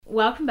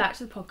welcome back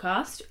to the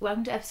podcast.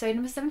 Welcome to episode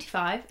number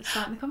 75 of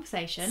Starting the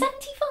Conversation.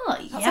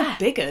 75? That's a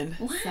big one.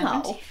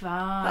 Wow.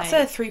 75. That's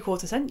a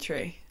 3/4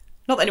 century.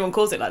 Not that anyone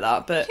calls it like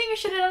that, Do you but think we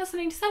should have done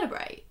something to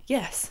celebrate?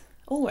 yes,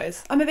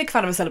 always. I'm a big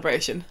fan of a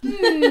celebration. We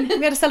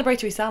had a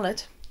celebratory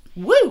salad.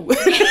 Woo!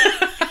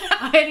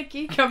 I had a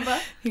cucumber.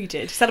 Who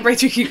did?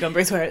 Celebratory cucumber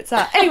is where it's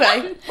at.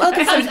 Anyway,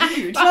 welcome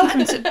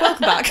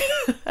back,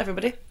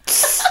 everybody.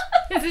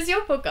 This is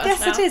your podcast Yes,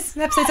 now. it is.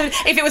 Episode 7.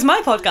 If it was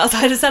my podcast,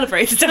 I'd have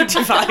celebrated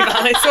 75,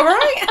 Alice,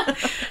 alright?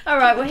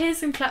 Alright, well here's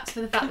some claps for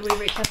the fact that we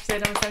reached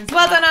episode number 75.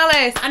 Well done,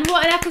 Alice! And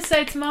what an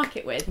episode to mark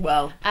it with.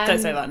 Well, don't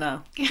say that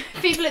now.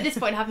 People at this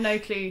point have no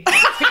clue.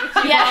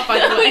 Yeah, by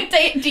the way.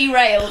 we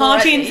derailed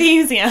Party already.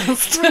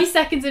 enthusiast. 3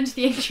 seconds into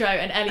the intro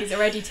and Ellie's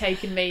already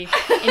taken me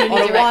in a new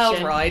On a direction.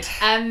 wild ride.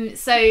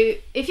 So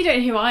if you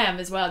don't know who I am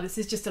as well, this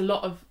is just a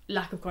lot of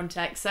lack of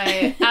context. So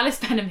Alice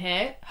Benham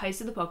here,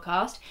 host of the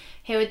podcast,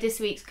 here with this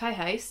week's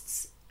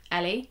co-hosts,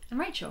 Ellie and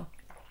Rachel.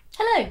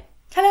 Hello.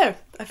 Hello.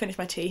 I finished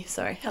my tea,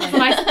 sorry. Hello.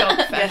 Nice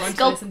gulp for everyone to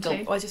gulp, listen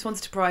gulp. to. I just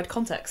wanted to provide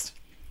context.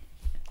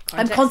 I'm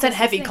Context content is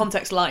heavy, the thing.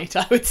 context light,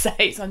 I would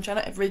say. So I'm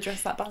trying to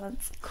redress that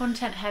balance.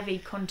 Content heavy,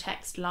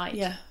 context light.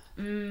 Yeah.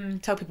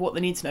 Tell people what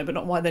they need to know, but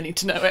not why they need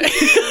to know it.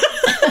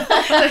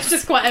 That's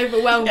just quite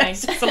overwhelming. Yeah,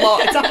 it's just a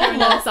lot. It's a whole On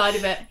the other lot. side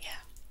of it. Yeah.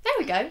 There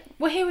we go.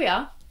 Well, here we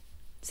are.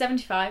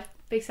 75.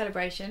 Big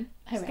celebration.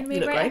 It's Hooray. going to be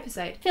You a look great great.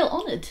 episode. I feel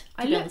honoured.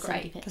 I look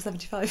great. For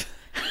 75.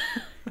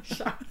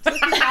 Such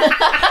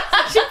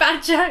a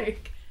bad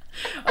joke.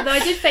 Although I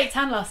did fake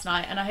tan last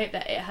night, and I hope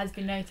that it has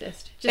been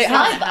noticed. Just It so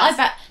has. that I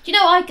bet. Do you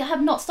know I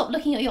have not stopped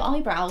looking at your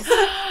eyebrows?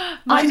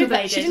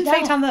 Microbladed. She didn't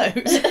fake tan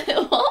those.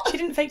 What? She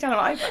didn't fake tan her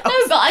eyebrows. No,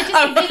 but I just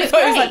think they I look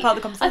thought it was great. like part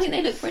of the conversation. I think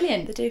they look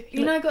brilliant. They do.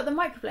 You know, I got them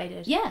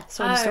microbladed. Yeah.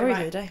 Saw the Oh, story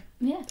right. the other day.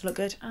 Yeah. They look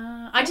good.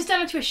 I just don't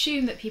like to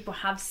assume that people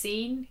have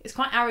seen. It's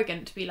quite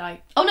arrogant to be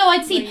like, Oh no, I'd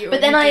Well, seen, you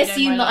but then I already know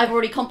assume my that life. I've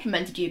already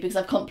complimented you because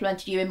I've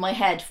complimented you in my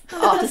head after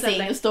that's seeing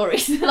lovely. your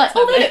stories. Like,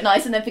 oh, they lovely. look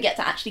nice, and then forget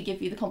to actually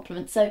give you the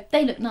compliment. So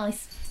they look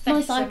nice. Thank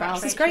Nice you so much,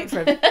 eyebrows. It's great for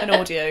an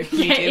audio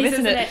medium, it is,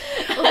 isn't it?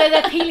 Although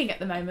they're peeling at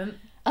the moment.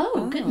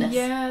 Oh, goodness.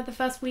 Yeah, the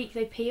first week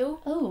they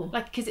peel. Oh.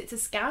 Like, because it's a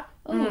scab.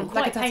 Oh. Quite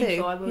Like a tattoo.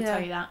 painful, I will Yeah.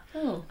 tell you that.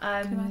 Oh.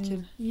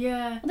 Imagine.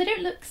 Yeah. Well, they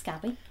don't look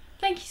scabby.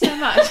 Thank you so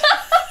much.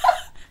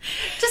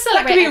 Just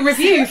That could be a celebrate.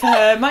 review for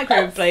her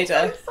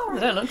microblader. sorry.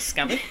 They don't look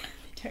scabby.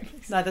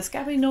 Neither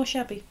scabby nor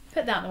shabby.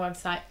 Put that on the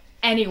website.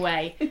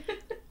 Anyway,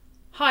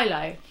 high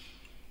low.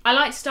 I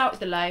like to start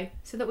with the low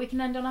so that we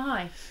can end on a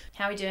high.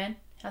 How are we doing?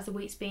 How's the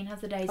week's been?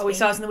 How's the days Are we been?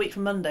 starting the week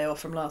from Monday or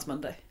from last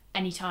Monday?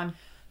 Anytime.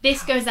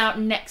 This goes out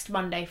next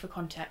Monday for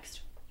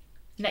context.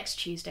 Next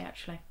Tuesday,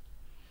 actually.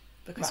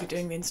 Because Right. you're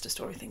doing the Insta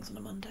story things on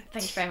a Monday.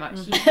 Thank you very much.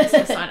 You can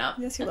still sign up.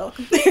 Yes, you're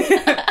welcome.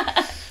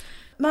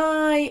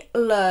 My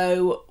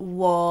low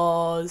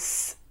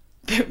was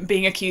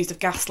being accused of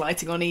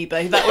gaslighting on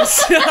eBay. That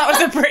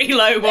was a pretty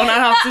low one, I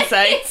have to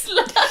say. It's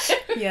low.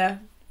 Yeah.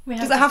 We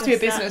Does it have to be a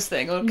discussed that. business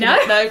thing? Or can No.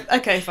 it- no?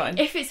 Okay, fine.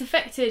 If it's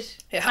affected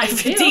It how you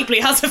feel.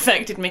 deeply has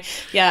affected me.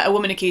 Yeah, a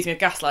woman accused me of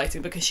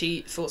gaslighting because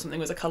she thought something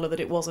was a colour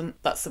that it wasn't.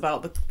 That's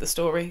about the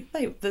story.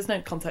 There's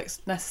no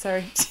context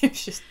necessary.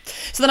 It's just...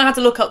 So then I had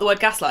to look up the word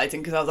gaslighting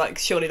because I was like,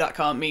 surely that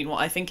can't mean what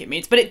I think it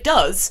means. But it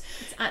does.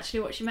 It's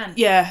actually what she meant.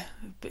 Yeah,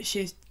 but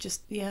she's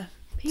just, yeah.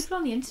 People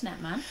on the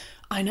internet, man.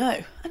 I know.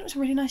 And it was a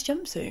really nice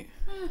jumpsuit.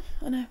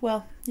 I know.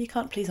 Well, you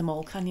can't please them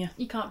all, can you?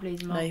 You can't please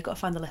them all. No, you've got to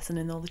find the lesson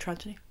in all the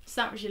tragedy. So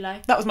that was your low.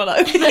 That was my low.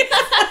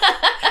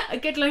 A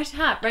good low to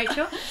have,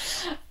 Rachel.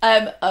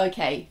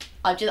 Okay.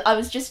 I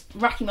was just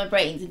racking my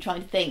brains and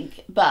trying to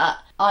think, but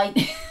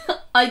I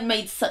I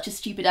made such a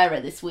stupid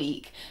error this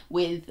week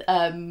with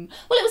well, it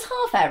was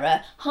half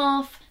error,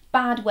 half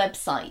bad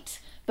website.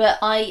 But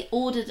I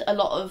ordered a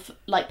lot of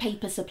like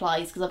paper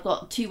supplies because I've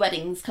got two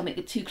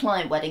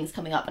client weddings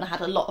coming up, and I had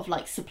a lot of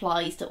like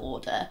supplies to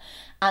order,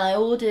 and I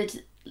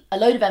ordered a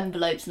load of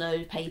envelopes and a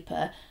load of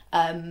paper.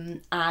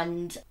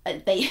 And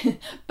they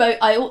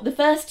both. The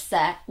first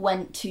set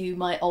went to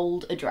my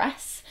old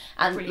address,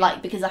 and Brilliant.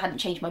 like because I hadn't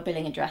changed my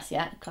billing address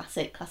yet,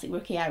 classic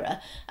rookie error.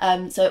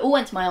 So it all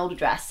went to my old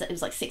address. It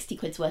was like 60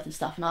 quid's worth of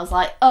stuff, and I was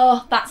like,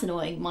 oh, that's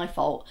annoying, my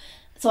fault.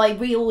 So I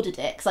reordered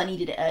it because I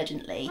needed it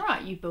urgently. All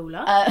right, you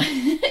buller.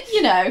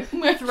 You know,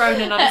 We're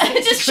throwing another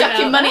 60 just quid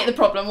chucking out money there. at the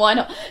problem. Why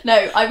not?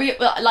 No,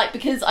 like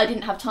because I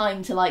didn't have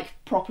time to like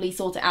properly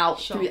sort it out.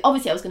 Sure. Through.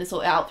 Obviously, I was going to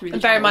sort it out through. The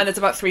And bear in channels. mind, there's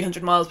about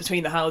 300 miles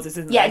between the houses,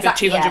 isn't Yeah, there?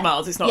 exactly. 200 yeah.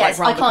 miles. It's not Yes,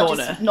 like round I can't the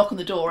corner. just knock on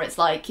the door. It's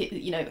like,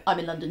 you know, I'm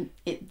in London.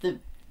 The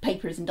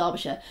paper is in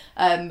Derbyshire.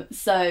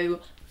 So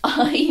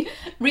I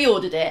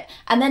reordered it,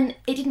 and then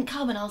it didn't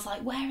come, and I was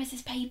like, where is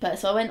this paper?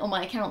 So I went on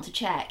my account to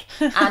check,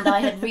 and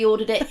I had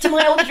reordered it to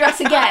my old address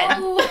again.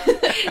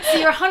 So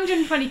you're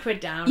 120 quid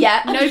down.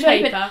 Yeah, No 120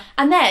 quid. paper.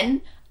 And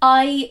then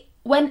I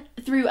went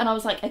through and I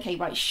was like, okay,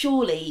 right,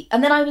 surely.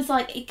 And then I was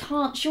like,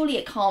 surely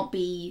it can't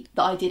be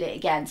that I did it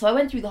again. So I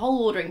went through the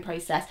whole ordering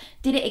process,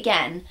 did it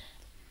again,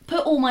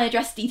 put all my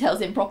address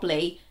details in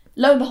properly.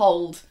 Lo and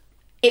behold,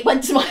 it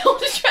went to my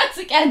old address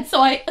again.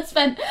 So I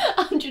spent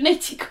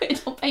 180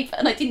 quid on paper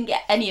and I didn't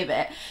get any of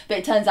it. But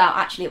it turns out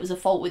actually it was a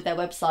fault with their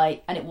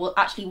website and it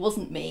actually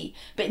wasn't me.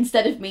 But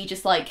instead of me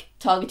just like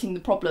targeting the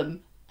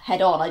problem head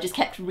on, I just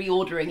kept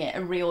reordering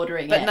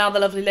it. But now the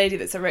lovely lady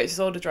that's at Rachel's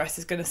order address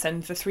is going to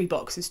send the 3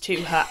 boxes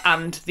to her,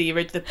 and the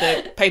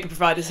paper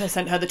providers have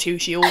sent her the 2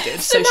 she ordered,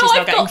 so now she's now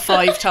I've getting got-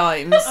 5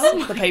 times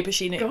the paper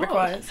she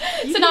requires.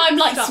 So now I'm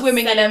like Start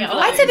swimming in selling it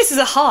envelopes. I'd say this is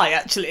a high,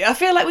 actually. I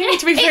feel like we need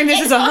to be viewing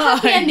this as a It's a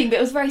happy high. ending, but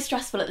it was very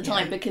stressful at the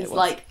time because it was.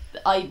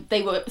 like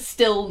they were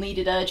still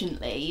needed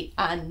urgently,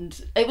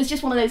 and it was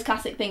just one of those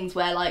classic things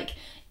where like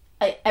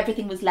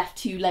everything was left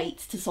too late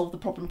to solve the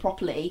problem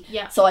properly.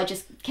 Yeah. So I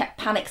just kept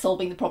panic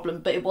solving the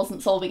problem, but it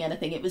wasn't solving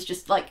anything. It was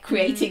just like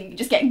creating,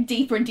 just getting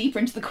deeper and deeper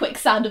into the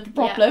quicksand of the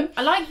problem. Yeah.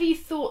 I like that you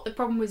thought the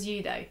problem was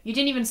you, though. You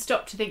didn't even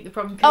stop to think the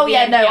problem could Oh be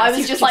yeah, no, anything I else.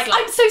 was You just were like,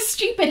 I'm so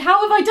stupid.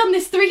 How have I done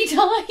this 3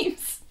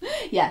 times?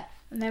 Yeah.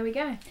 And there we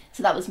go.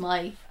 So that was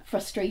my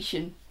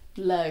frustration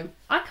low.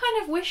 I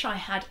kind of wish I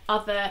had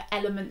other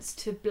elements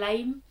to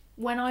blame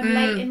when I'm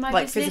late in my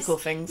like business. physical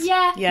things.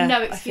 Yeah, Yeah, no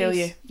I excuse. feel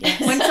you.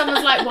 Yes. When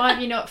someone's like, why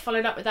have you not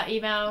followed up with that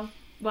email?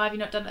 Why have you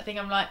not done that thing?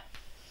 I'm like,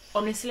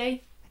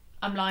 honestly,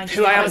 I'm lying to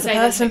Who you. I am I'll as a say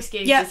there's an person.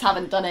 excuse. Yeah. Just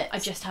haven't done it. I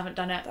just haven't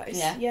done it. That is-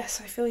 Yeah. Yes,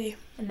 I feel you.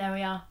 And there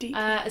we are. Deep.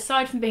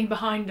 Aside from being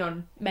behind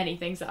on many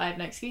things that I have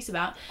no excuse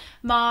about,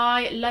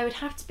 my low would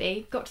have to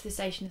be, got to the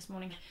station this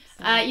morning.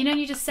 You know,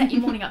 you just set your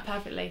morning up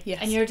perfectly. Yes.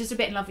 And you're just a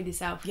bit in love with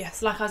yourself.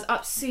 Yes. Like I was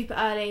up super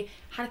early,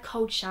 had a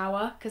cold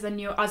shower because I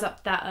knew I was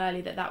up that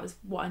early that was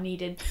what I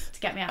needed to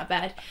get me out of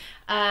bed.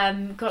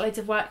 Got loads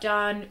of work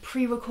done,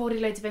 pre-recorded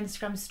loads of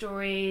Instagram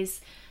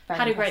stories, Very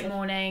had a great impressive.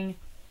 morning,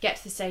 get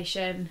to the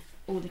station,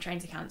 all the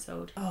trains are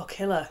cancelled. Oh,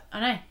 killer. I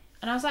know.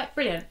 And I was like,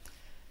 brilliant.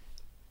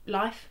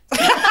 Life.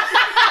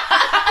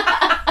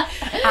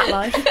 At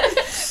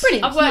life.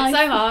 Brilliant. I've worked Nice.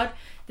 so hard.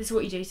 This is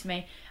what you do to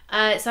me. So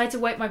I had to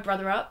wake my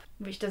brother up,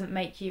 which doesn't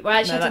make you... Well, I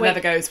actually No, had to that wake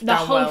never goes the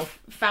down whole well.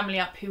 family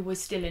up who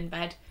was still in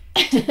bed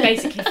to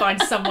basically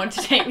find someone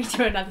to take me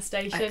to another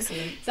station.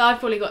 Excellent. So I've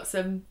probably got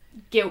some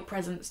guilt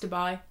presents to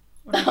buy.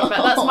 When I think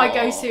about, that's my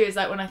go-to, is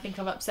like when I think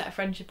I've upset a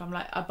friendship, I'm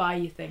like, I buy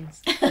you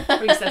things.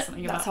 At least there's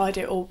something about That's how I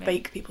do it, or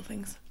bake people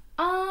things.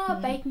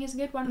 baking is a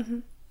good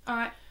one. All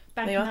right.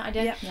 Back There on you that are.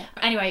 idea. Yeah.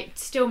 Anyway,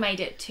 still made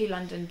it to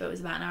London, but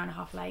was about an hour and a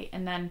half late,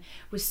 and then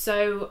was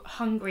so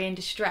hungry and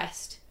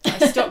distressed. I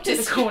stopped at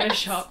the corner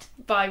shop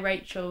by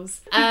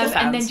Rachel's, and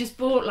then fans. just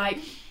bought like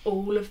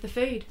all of the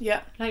food.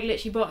 Yeah. Like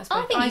literally bought us I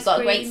both think ice you've got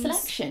a great creams,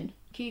 selection.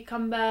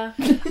 cucumber.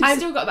 I've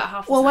still got about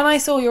half. The Well, when snack. I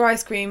saw your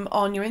ice cream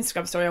on your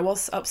Instagram story, I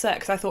was upset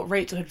because I thought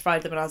Rachel had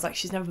provided them, and I was like,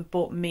 she's never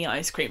bought me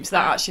ice cream, so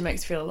that actually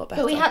makes me feel a lot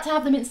better. But we had to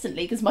have them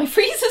instantly because my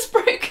freezer's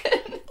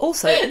broken.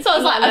 Also, So I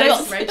was like, Hello, I've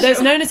got Rachel.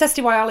 there's no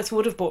necessity why Alice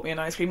would have bought me an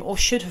ice cream or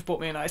should have bought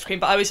me an ice cream,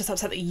 but I was just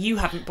upset that you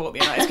hadn't bought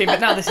me an ice cream.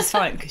 But now this is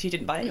fine because you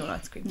didn't buy anyone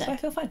ice cream, so No. I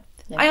feel fine.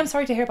 No. I am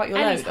sorry to hear about your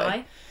low, Ellie's though.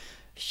 high.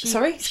 She-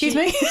 Sorry, excuse she-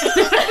 me.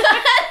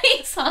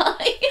 It's high.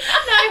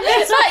 No,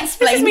 that's that This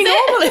explains is me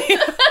it. normally.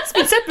 It's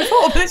been said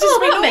before, but it's just Oh,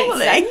 me that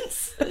normally. makes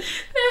sense.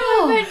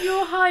 No, I meant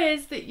your high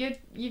is that you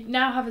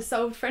now have a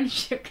solid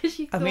friendship because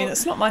you I thought... mean,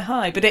 it's not my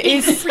high, but it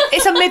is.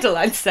 It's a middle,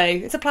 I'd say.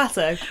 It's a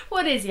plateau.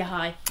 What is your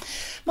high?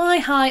 My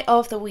high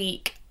of the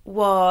week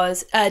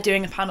was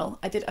doing a panel.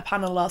 I did a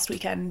panel last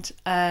weekend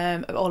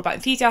all about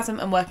enthusiasm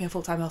and working a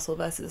full-time hustle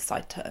versus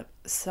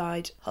a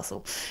side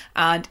hustle.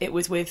 And it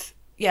was with,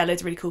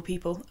 loads of really cool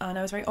people. And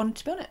I was very honoured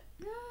to be on it.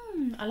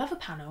 I love a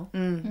panel.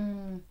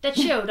 They're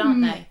chilled,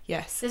 aren't they?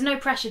 Yes. There's no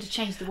pressure to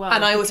change the world.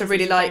 And I also because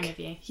really it's a game like, of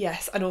you.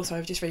 yes, and also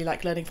I just really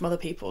like learning from other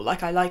people.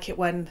 Like, I like it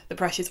when the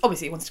pressure's,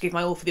 obviously it wants to give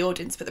my all for the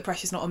audience, but the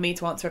pressure's not on me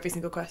to answer every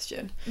single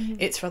question.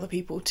 It's for other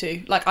people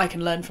too. Like, I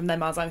can learn from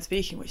them as I'm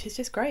speaking, which is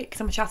just great, because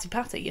I'm a chatty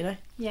patty, you know?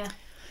 Yeah.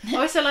 I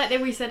also like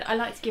that we said I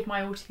like to give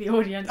my all to the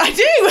audience. I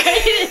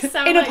do!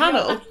 Sound In a like you're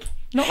panel. like-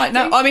 Not like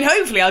now. I mean,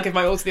 hopefully I'll give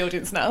my all to the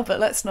audience now, but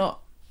let's not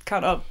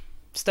count up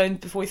stones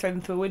before we throw them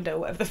through a window,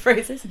 whatever the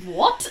phrase is.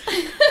 What?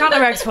 Count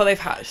their eggs before they've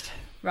hatched.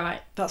 Right.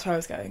 That's where I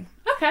was going.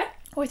 Okay.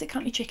 Or is it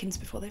count your chickens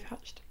before they've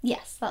hatched?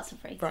 Yes, that's a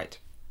phrase. Right.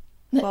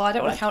 Well, I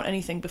don't want to count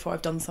anything before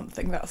I've done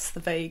something. That's the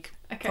vague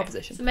Okay.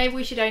 proposition. So maybe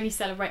we should only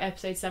celebrate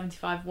episode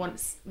 75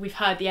 once we've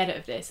heard the edit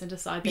of this and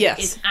decide that Yes.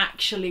 it's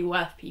actually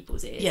worth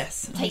people's ears.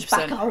 Yes, Take 100%.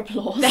 back our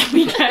applause. There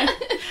we go.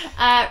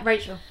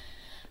 Rachel.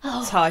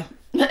 It's high.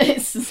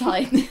 It's a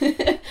sign.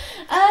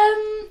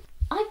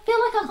 I feel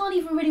like I can't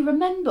even really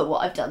remember what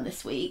I've done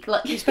this week.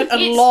 Like You spent a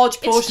It's- large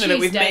it's portion of it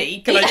with Tuesday.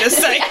 me, can I just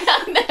say?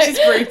 I know. Which is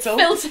brutal.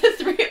 Filter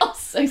through. Oh,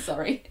 so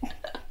sorry.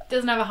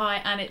 Doesn't have a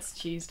high and it's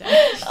Tuesday.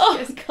 Oh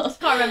Just god.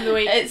 can't remember the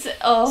week.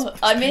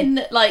 I'm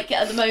in like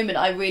at the moment.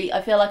 I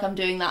feel like I'm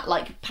doing that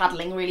like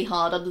paddling really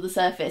hard under the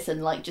surface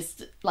and like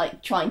just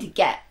like trying to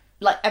get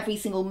like every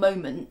single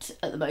moment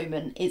at the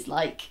moment is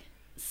like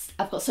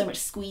I've got so much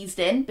squeezed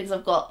in because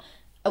I've got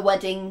a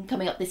wedding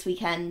coming up this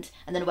weekend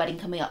and then a wedding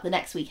coming up the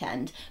next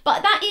weekend.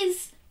 But that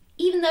is,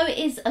 even though it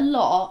is a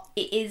lot,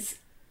 it is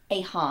a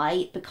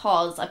high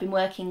because I've been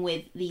working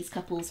with these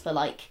couples for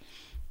like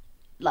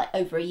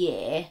over a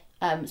year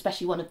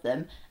especially one of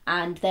them,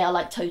 and they are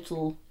like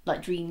total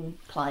like dream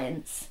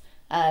clients.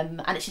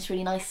 And it's just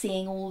really nice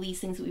seeing all these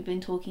things that we've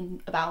been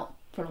talking about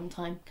for a long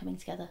time coming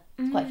together.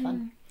 It's quite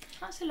fun.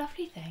 That's a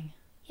lovely thing.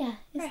 Yeah,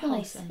 it's Very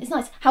nice. wholesome. It's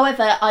nice.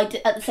 However, at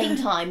the same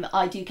time,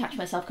 I do catch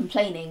myself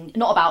complaining,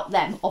 not about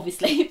them,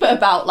 obviously, but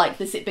about like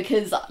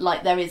because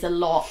like there's a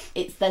lot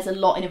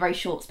in a very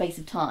short space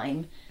of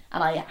time,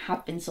 and I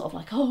have been sort of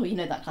like, oh, you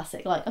know, that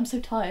classic, like, I'm so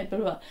tired, blah,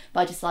 blah, blah. But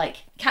I just like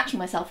catching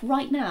myself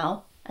right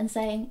now and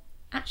saying,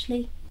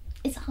 actually,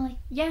 it's high.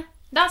 Yeah,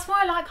 that's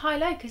why I like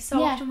high-low, because so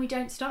Yeah. often we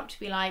don't stop to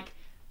be like,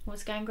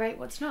 what's going great,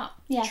 what's not.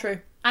 Yeah. True.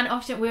 And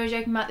often, we were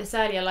joking about this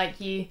earlier, like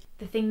the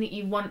thing that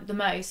you want the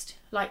most,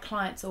 like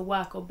clients or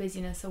work or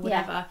busyness or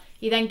whatever,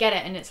 you then get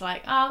it and it's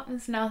like, oh,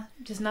 it's now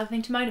just another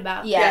thing to moan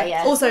about.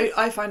 Yeah. Also,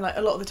 I find like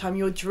a lot of the time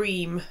your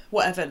dream,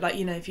 whatever, like,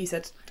 you know, if you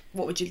said,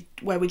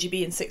 where would you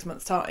be in 6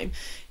 months' time?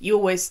 You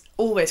always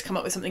come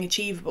up with something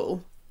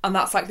achievable. And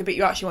that's like the bit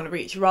you actually want to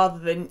reach, rather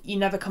than you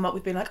never come up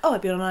with being like, oh,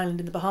 I'd be on an island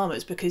in the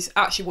Bahamas, because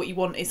actually what you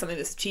want is something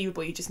that's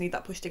achievable. You just need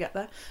that push to get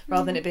there,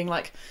 rather than it being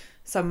like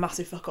some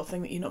massive fuck off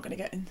thing that you're not going to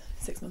get in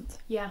 6 months.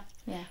 Yeah.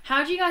 Yeah.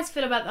 How do you guys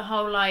feel about the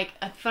whole, like,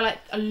 I feel like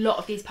a lot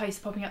of these posts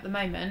popping up at the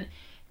moment,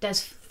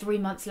 there's 3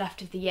 months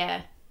left of the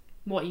year.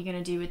 What are you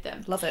going to do with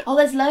them? Love it. Oh,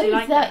 there's loads.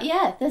 like that?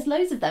 Yeah, there's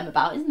loads of them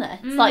about, isn't there?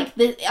 It's like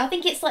I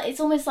think it's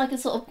almost like a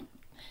sort of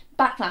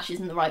backlash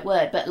isn't the right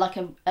word, but like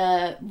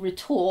a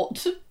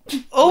retort.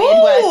 Weird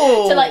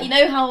word. So like, you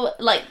know how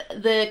like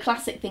the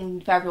classic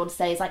thing for everyone to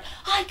say is like,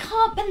 I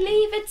can't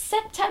believe it's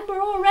September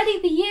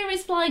already, the year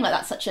is flying. Like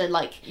that's such a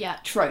like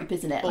trope,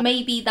 isn't it?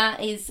 Maybe that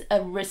is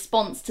a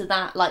response to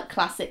that like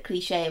classic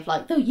cliche of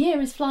like, the year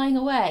is flying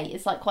away.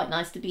 It's like quite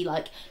nice to be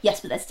like,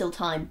 yes, but there's still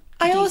time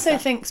to I do also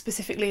stuff. think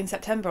specifically in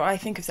September, I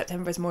think of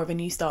September as more of a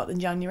new start than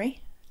January.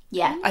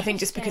 Yeah. I think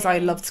just because I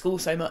loved school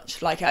so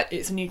much, like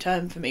it's a new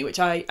term for me,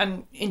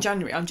 and in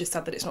January I'm just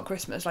sad that it's not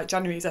Christmas. Like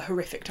January is a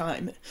horrific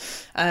time,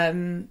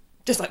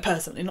 just like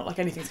personally, not like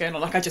anything's going on.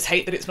 Like I just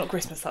hate that it's not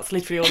Christmas. That's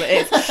literally all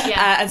it is.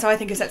 And so I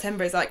think of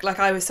September as like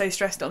I was so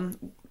stressed on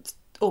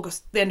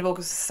August, the end of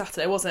August was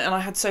Saturday, wasn't it? And I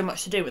had so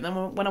much to do, and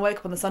then when I woke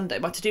up on the Sunday,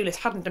 my to-do list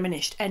hadn't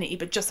diminished any,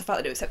 but just the fact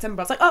that it was September,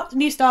 I was like, oh,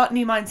 new start,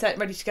 new mindset,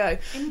 ready to go.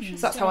 So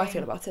that's how I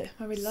feel about it.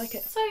 I really like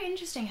it. So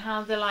interesting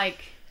how the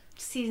like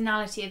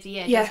seasonality of the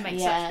year Yeah. does make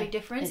such a big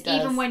difference, it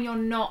does. even when you're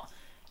not,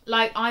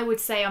 like, I would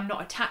say I'm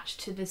not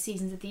attached to the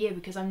seasons of the year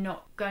because I'm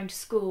not going to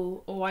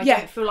school, or I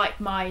don't feel like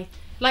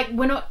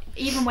we're not,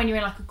 even when you're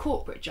in like a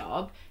corporate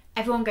job,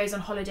 everyone goes on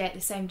holiday at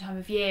the same time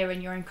of year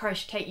and you're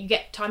encouraged to you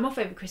get time off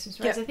over Christmas,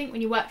 whereas I think when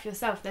you work for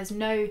yourself there's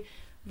no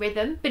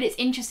rhythm. But it's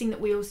interesting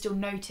that we all still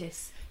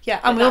notice.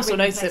 Yeah, and we that also rhythm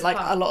notice plays it like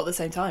part. a lot at the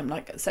same time.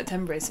 Like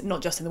September is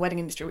not just in the wedding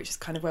industry, which is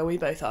kind of where we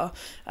both are,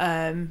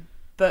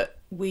 but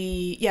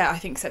I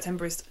think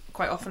September is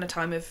quite often a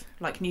time of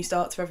like new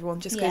starts for everyone,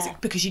 just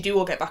because you do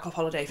all get back off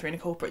holiday if you're in a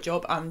corporate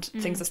job, and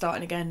things are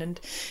starting again, and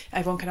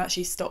everyone can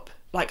actually start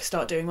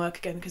doing work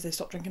again because they've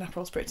stopped drinking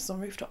Aperol Spritz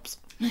on rooftops.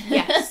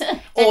 Yes.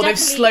 Or they've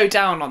slowed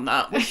down on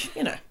that, which,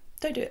 you know,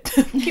 don't do it.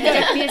 Keep There going.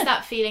 definitely is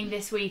that feeling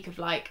this week of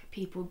like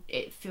people,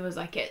 it feels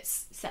like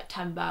it's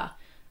September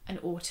and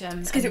autumn.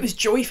 It's because it was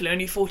joyfully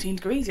only 14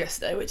 degrees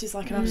yesterday, which is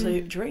like an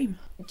absolute dream.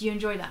 Do you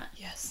enjoy that?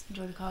 Yes.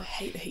 Enjoy the cold? I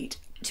hate the heat.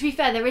 To be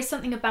fair, there is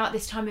something about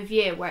this time of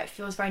year where it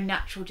feels very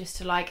natural just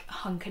to like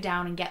hunker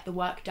down and get the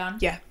work done.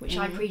 Yeah. Which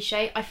I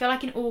appreciate. I feel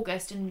like in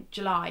August and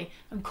July,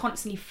 I'm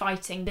constantly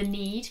fighting the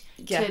need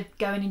to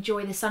go and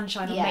enjoy the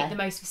sunshine or make the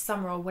most of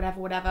summer or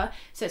whatever.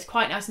 So it's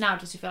quite nice now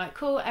just to feel like,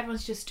 cool,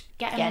 everyone's just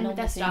getting on with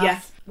their stuff. Yeah.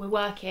 We're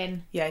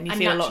working. Yeah, and you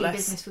and feel a naturally lot less.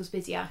 business feels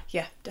busier,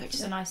 Yeah, which is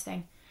a definitely. nice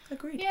thing.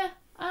 Agreed. Yeah.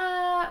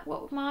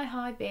 What would my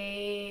high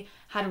be?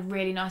 Had a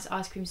really nice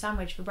ice cream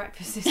sandwich for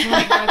breakfast this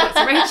morning when I got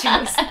to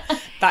Rachel's.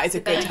 That is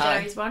a Ben good and high.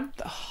 Jerry's one.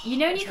 Oh, You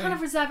know when you true. kind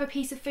of reserve a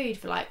piece of food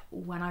for like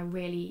when I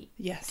really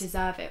Yes.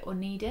 deserve it or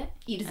need it.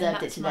 You And deserved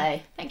it that's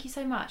today. Thank you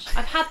so much.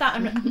 I've had that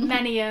on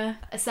many a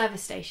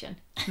service station.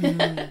 You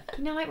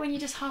know, like when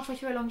you're just halfway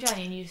through a long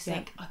journey and you just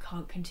think, I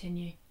can't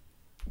continue.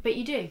 But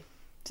you do.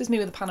 Just me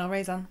with a pan au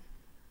raisin.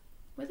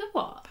 With a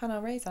what? Pan au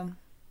raisin.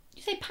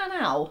 Did you say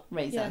pan-au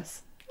raisin?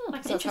 Yes.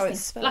 Like That's how it's interesting.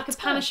 spelled. Like a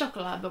pan of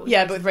chocolate, but with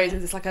Yeah, but with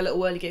raisins, it's like a little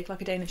whirligig,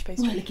 like a Danish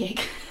pastry. Really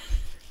gig.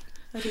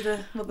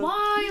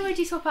 Why would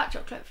you swap out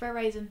chocolate for a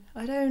raisin?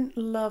 I don't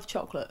love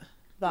chocolate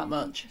that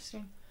much.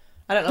 Interesting.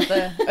 I don't love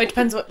the. It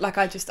depends what. Like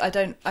I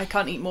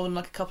can't eat more than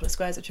like a couple of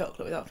squares of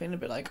chocolate without feeling a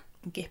bit like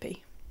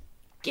gippy.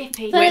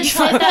 Gippy. Third Which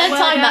time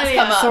that's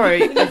come up.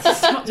 Sorry,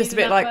 Stop just a using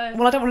bit that like. word.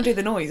 Well, I don't want to do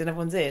the noise in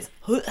everyone's ears.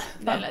 let's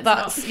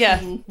That's not.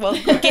 yeah. Well,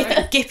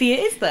 gippy it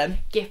is then.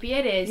 Gippy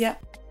it is. Yeah.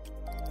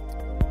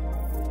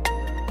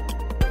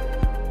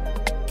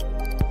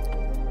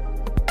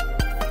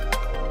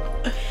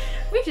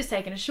 We've just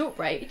taken a short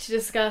break to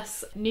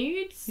discuss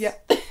nudes. Yeah.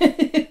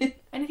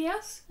 Anything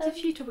else? There's a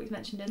few topics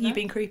mentioned in there. You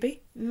being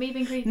creepy. Me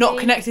being creepy. Not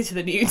connected to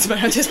the nudes, may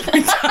I just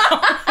point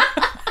out.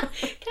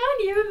 Can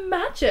you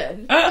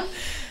imagine? Right,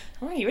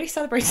 you really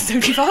celebrated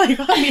 75,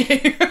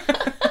 aren't you?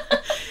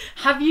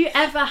 Have you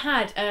ever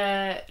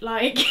had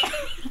like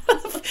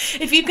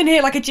If you can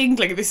hear like a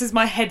jingling, this is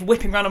my head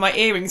whipping around and my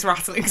earrings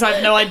rattling because I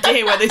have no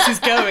idea where this is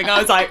going. I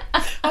was like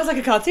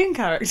a cartoon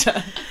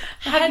character.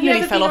 Have you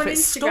ever been on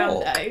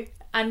Instagram though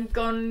and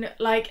gone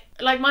like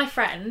my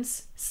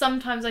friends?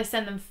 Sometimes I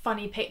send them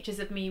funny pictures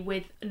of me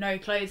with no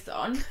clothes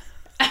on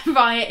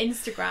via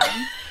Instagram,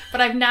 but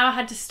I've now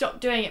had to stop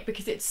doing it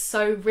because it's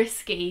so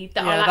risky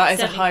that I'll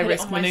accidentally put it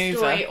on my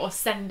story or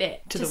send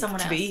it to someone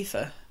else. To the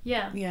ether.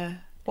 Yeah. Yeah.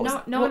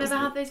 No one ever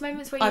had those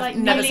moments where you I've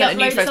never sent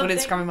a new photo on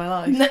Instagram in my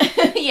life.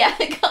 Yeah,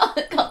 I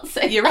can't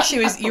say your issue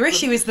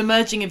is the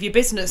merging of your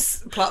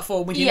business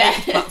platform with your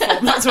native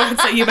platform. That's what I'd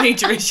say your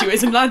major issue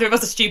is, and neither of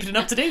us are stupid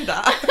enough to do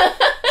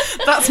that.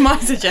 That's my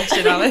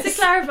suggestion, Alice. To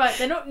clarify,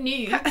 they're not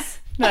nudes.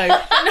 No,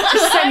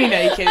 just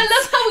semi-naked. I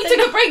love how we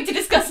took a break to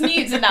discuss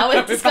nudes and now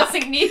we're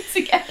discussing nudes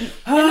again.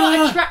 They're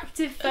not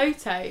attractive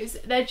photos.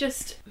 They're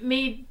just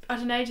me, I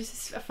don't know,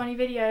 just a funny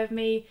video of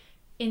me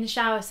in the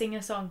shower singing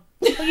a song.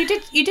 Well,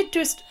 you did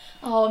just...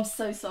 Oh, I'm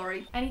so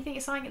sorry. Anything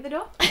exciting at the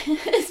door?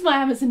 It's my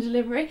Amazon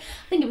delivery.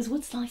 I think it was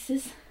wood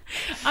slices.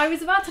 I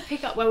was about to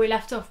pick up where we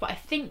left off, but I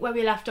think where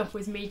we left off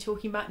was me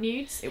talking about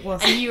nudes. It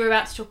was. And you were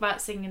about to talk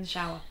about singing in the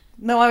shower.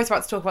 No, I was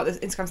about to talk about this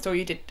Instagram story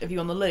you did of you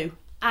on the loo.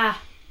 I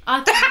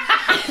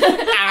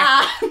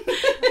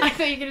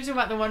thought you were going to talk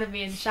about the one of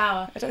me in the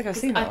shower. I don't think I've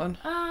seen that one.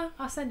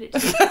 I'll send it to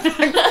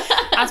you.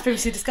 As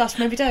previously discussed,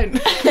 maybe don't.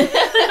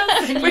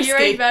 Your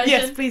own version.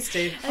 Yes, please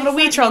do. On a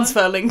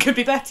WeTransfer link could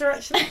be better,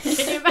 actually.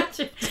 Can you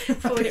imagine?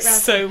 Forward it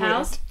round so to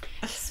pals.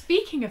 weird.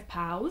 Speaking of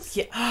pals.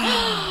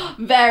 Yeah.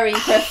 Very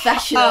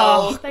professional.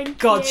 Oh, Thank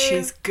God, you.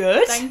 she's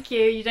good. Thank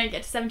you. You don't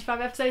get to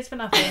 75 episodes for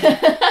nothing.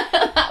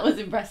 That was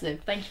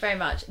impressive. Thank you very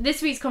much.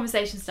 This week's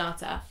conversation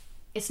starter.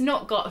 It's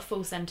not got a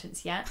full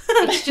sentence yet.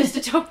 It's just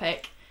a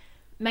topic.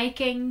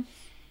 Making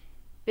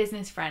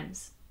business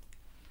friends.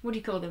 What do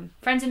you call them?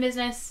 Friends in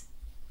business?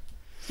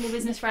 Small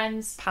business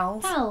friends?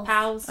 Pals.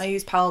 Pals. I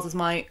use pals as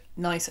my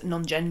nice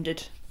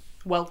non-gendered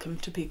welcome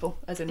to people,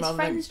 as in Is rather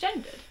friends than...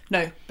 gendered?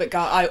 No, but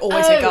I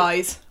always say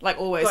guys, like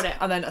always. Got it.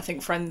 And then I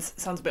think friends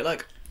sounds a bit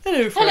like,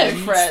 hello friends.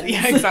 Hello, friends.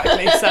 Yeah,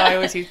 exactly. So I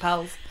always use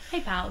pals.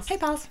 Hey pals. Hey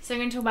pals. So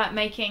we're going to talk about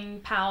making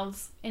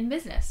pals in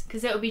business,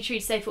 because it would be true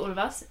to say for all of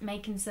us,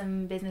 making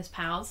some business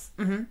pals.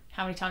 Mm-hmm.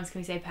 How many times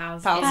can we say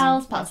pals?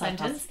 Pals. in one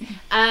sentence.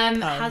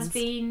 Has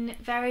been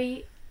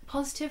very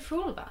positive for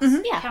all of us.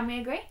 Mm-hmm. Yeah. Can we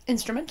agree?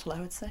 Instrumental, I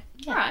would say.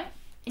 All right.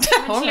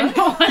 All right.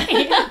 All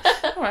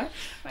right. All right.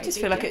 I just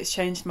feel like it's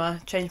changed my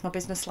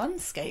business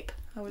landscape,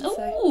 I would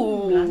say.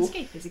 Ooh.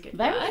 Landscape is a good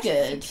Very word.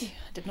 good.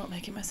 I did not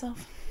make it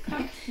myself.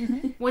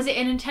 Was it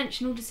an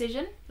intentional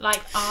decision?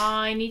 Like,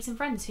 I need some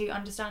friends who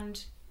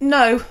understand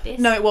No, this?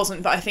 no, it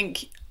wasn't. But I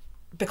think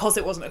because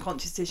it wasn't a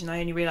conscious decision,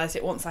 I only realised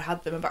it once I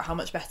had them about how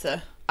much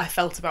better I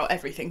felt about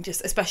everything.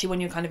 Just especially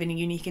when you're kind of in a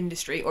unique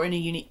industry or in a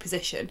unique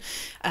position.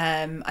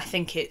 I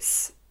think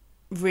it's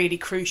really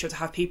crucial to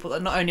have people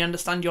that not only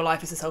understand your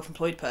life as a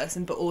self-employed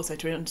person, but also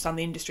to understand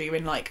the industry you're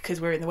in. Like,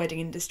 because we're in the wedding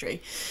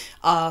industry,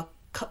 our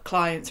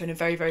clients are in a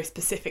very, very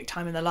specific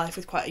time in their life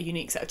with quite a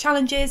unique set of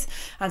challenges.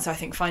 And so I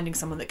think finding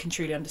someone that can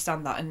truly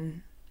understand that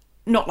and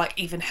not like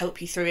even help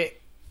you through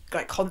it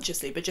like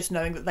consciously, but just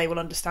knowing that they will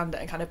understand it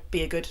and kind of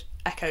be a good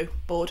echo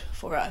board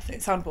for it. I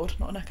think soundboard,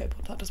 not an echo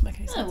board. That doesn't make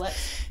any sense.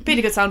 Being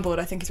a good soundboard,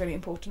 I think, is really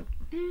important.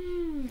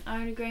 I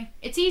would agree.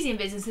 It's easy in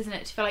business, isn't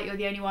it, to feel like you're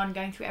the only one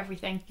going through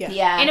everything.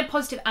 Yeah. In a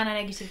positive and a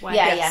negative way.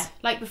 Yeah, yeah.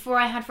 Like before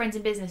I had friends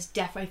in business,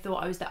 I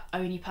thought I was the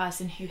only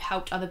person who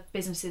helped other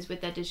businesses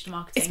with their digital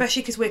marketing.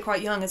 Especially because we're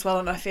quite young as well,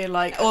 and I feel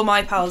like all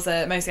my pals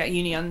are mostly at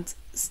uni and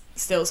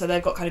still, so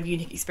they've got kind of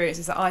unique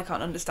experiences that I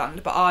can't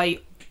understand. But I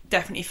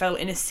definitely felt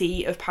in a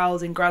sea of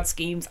pals in grad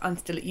schemes and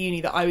still at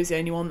uni that I was the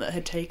only one that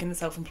had taken the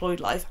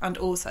self-employed life and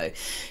also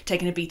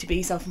taken a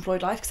B2B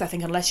self-employed life, because I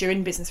think unless you're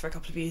in business for a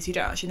couple of years you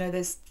don't actually know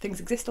those things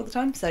exist all the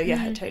time. So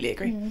yeah, I totally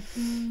agree.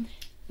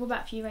 What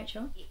about for you,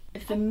 Rachel?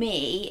 For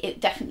me,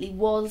 it definitely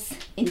was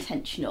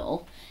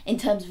intentional in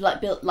terms of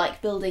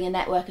like building a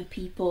network of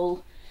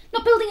people.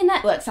 Not building a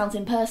network sounds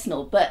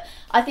impersonal, but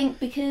I think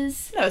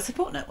because... No, a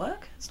support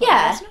network. It's not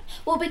Yeah, personal.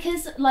 well,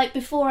 because like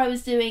before I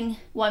was doing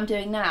what I'm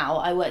doing now,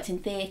 I worked in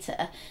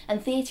theatre,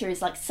 and theatre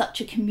is like such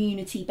a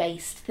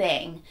community-based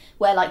thing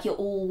where like you're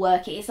all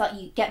working. It's like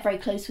you get very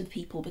close with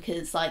people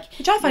because like...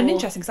 Which I find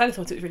interesting, because I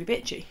thought it was really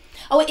bitchy.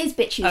 Oh, it is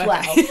bitchy as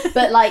well,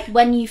 but like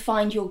when you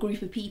find your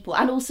group of people,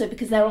 and also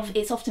because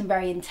it's often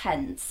very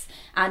intense,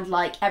 and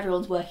like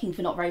everyone's working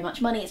for not very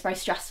much money, it's very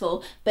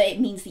stressful, but it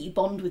means that you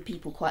bond with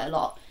people quite a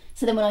lot.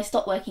 So then when I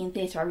stopped working in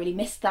theatre, I really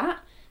missed that.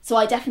 So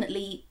I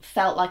definitely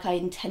felt like I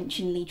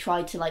intentionally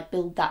tried to like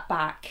build that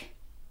back,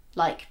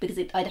 like because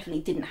I definitely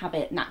didn't have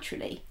it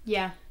naturally.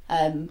 Yeah.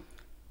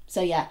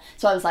 So yeah,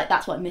 so I was like,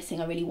 that's what I'm missing.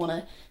 I really want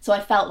to. So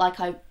I felt like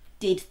I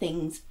did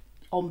things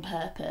on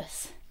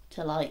purpose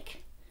to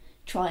like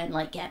try and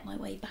like get my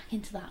way back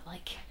into that.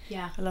 Like,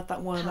 Yeah. I love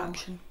that worm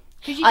action.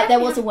 there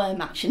was a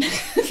worm action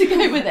to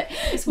go with it.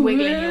 Just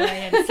wiggling your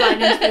way in,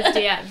 sliding into those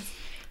DMs.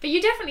 But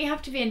you definitely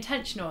have to be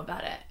intentional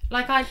about it.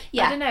 Like, I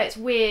don't know, it's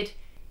weird.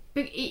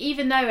 But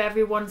even though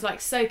everyone's, like,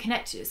 so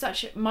connected,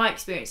 my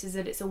experience is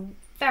that it's a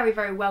very,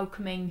 very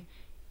welcoming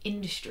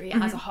industry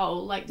as a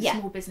whole, like the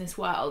small business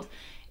world,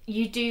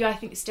 you do, I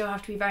think, still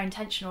have to be very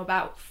intentional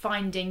about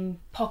finding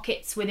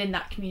pockets within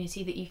that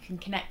community that you can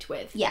connect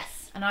with.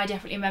 Yes. And I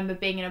definitely remember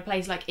being in a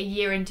place like a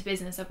year into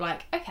business of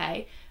like,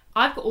 okay,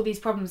 I've got all these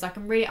problems, like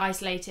I'm really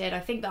isolated, I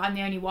think that I'm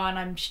the only one,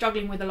 I'm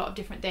struggling with a lot of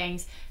different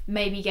things,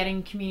 maybe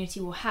getting community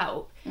will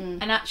help.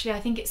 And actually I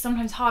think it's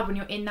sometimes hard when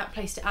you're in that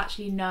place to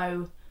actually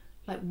know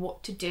like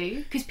what to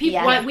do, because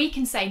people like we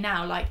can say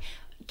now like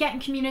getting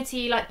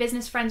community, like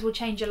business friends will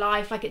change your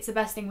life, like it's the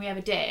best thing we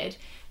ever did,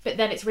 but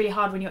then it's really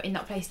hard when you're in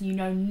that place and you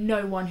know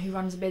no one who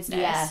runs a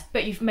business,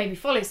 but you've maybe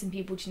followed some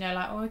people to know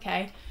like, oh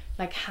okay,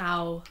 like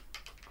how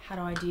do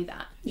I do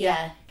that?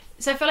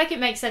 So I feel like it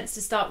makes sense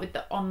to start with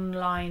the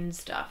online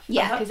stuff.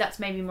 Because that's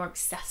maybe more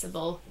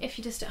accessible if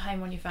you're just at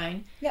home on your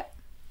phone.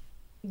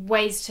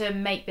 Ways to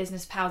make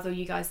business pals, or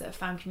you guys that have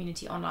found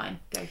community online,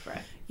 go for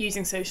it.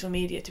 Using social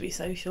media to be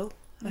social.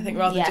 I think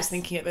rather than just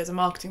thinking of it as a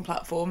marketing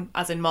platform,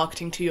 as in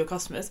marketing to your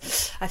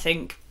customers, I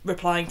think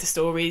replying to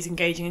stories,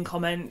 engaging in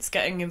comments,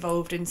 getting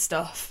involved in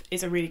stuff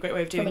is a really great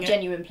way of doing it. From a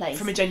genuine place.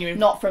 From a genuine...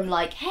 Not from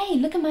like, hey,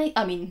 look at my...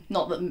 I mean,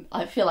 not that...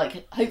 I feel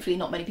like hopefully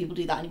not many people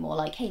do that anymore.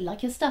 Like, hey,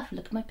 like your stuff,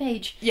 look at my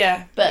page.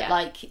 Yeah. But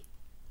like,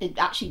 it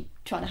actually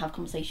trying to have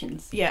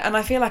conversations. Yeah, and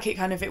I feel like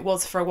it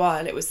was for a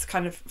while, it was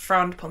kind of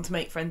frowned upon to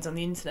make friends on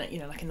the internet, you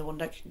know, like in the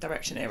One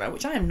Direction era,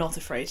 which I am not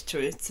afraid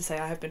to say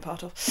I have been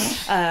part of,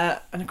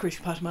 and a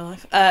crucial part of my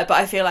life. But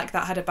I feel like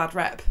that had a bad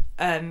rep,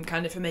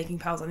 kind of for making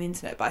pals on the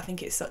internet. But I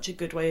think it's such a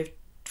good way of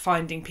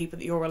finding people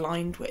that you're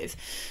aligned with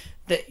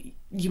that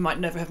you might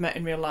never have met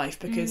in real life,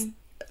 because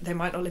they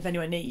might not live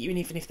anywhere near you, and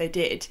even if they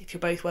did, if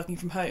you're both working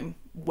from home,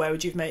 where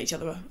would you have met each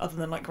other other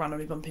than like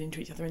randomly bumping into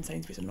each other in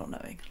Sainsbury's and not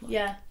knowing? Like,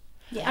 yeah.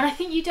 And I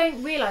think you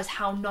don't realise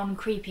how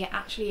non-creepy it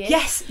actually is.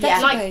 Yes,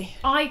 like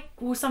I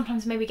will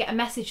sometimes maybe get a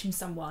message from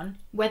someone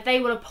where they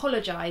will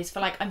apologise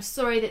for like, I'm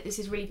sorry that this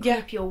is really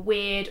creepy or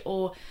weird,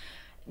 or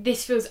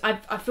this feels,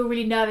 I feel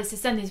really nervous to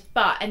send this,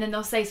 but, and then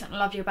they'll say something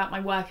lovely about my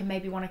work and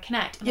maybe want to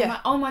connect. And I'm like,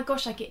 oh my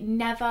gosh, like it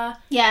never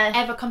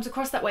ever comes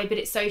across that way, but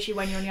it's so true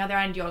when you're on the other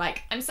end, you're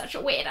like, I'm such a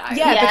weirdo.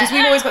 Yeah, because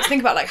we've always got to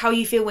think about like how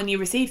you feel when you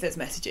receive those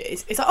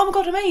messages. It's like, oh my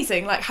god,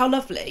 amazing, like how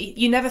lovely.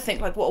 You never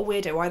think like, what a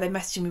weirdo, why are they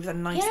messaging me with a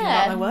nice thing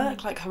about my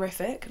work? Like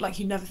horrific. Like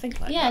you never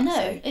think like that.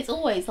 So. It's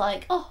always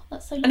like, oh,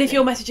 that's so lovely. And if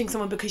you're messaging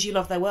someone because you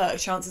love their work,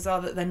 chances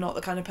are that they're not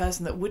the kind of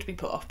person that would be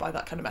put off by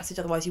that kind of message,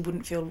 otherwise you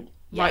wouldn't feel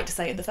right to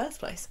say it in the first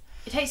place.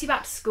 It takes you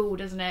back to school,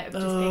 doesn't it? Of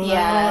just being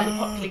like, oh, the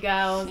popular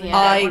girls.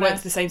 I went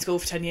to the same school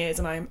for 10 years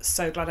and I'm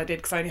so glad I did,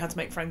 because I only had to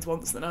make friends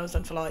once and then I was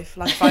done for life.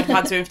 Like if I'd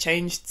had to have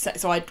changed,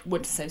 so I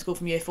went to the same school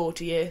from year 4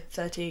 to year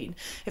 13.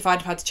 If I'd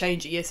have had to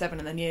change at year 7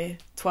 and then year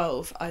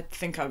 12, I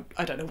think I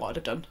don't know what I'd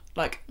have done.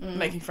 Like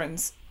making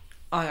friends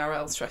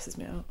IRL stresses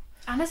me out.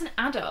 And as an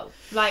adult,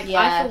 like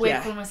I feel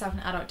weird calling myself an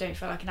adult, don't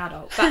feel like an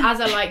adult, but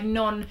as a like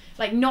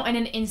not in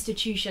an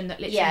institution that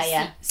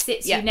literally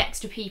sits you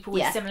next to people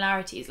with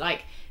similarities,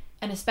 like,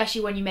 and especially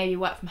when you maybe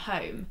work from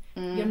home,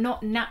 you're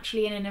not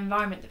naturally in an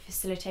environment that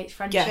facilitates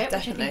friendship,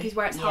 which I think is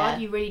where it's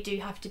hard. You really do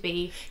have to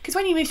be, because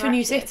when you move to a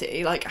new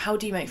city, like how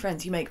do you make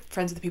friends? You make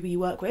friends with the people you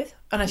work with,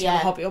 unless you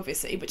have a hobby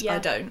obviously, which I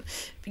don't.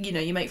 But, you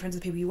know, you make friends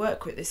with the people you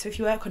work with. So if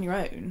you work on your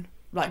own,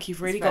 like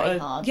you've really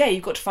got to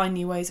you've got to find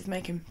new ways of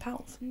making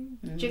pals.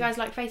 Do you guys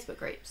like Facebook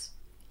groups?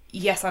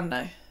 Yes and no.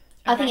 Okay.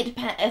 I think it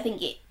depends. I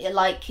think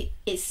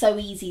it's so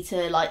easy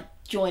to like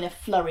join a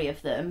flurry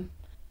of them,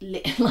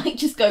 like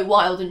just go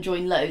wild and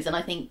join loads, and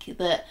I think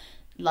that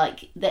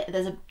like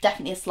there's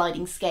definitely a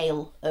sliding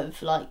scale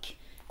of like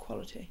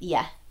quality.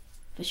 Yeah,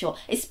 for sure.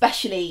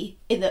 Especially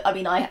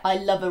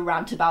I love a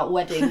rant about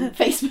wedding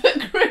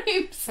Facebook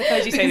groups. I've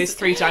heard you say this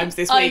 3 times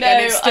this week,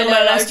 and it's still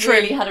no less true. I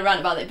really had a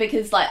rant about it,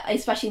 because like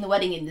especially in the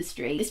wedding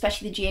industry,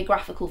 especially the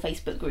geographical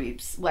Facebook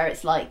groups where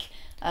it's like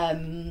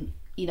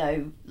you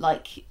know,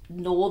 like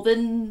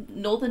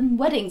northern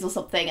weddings or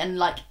something, and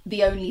like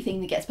the only thing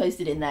that gets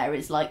posted in there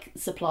is like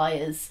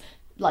suppliers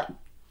like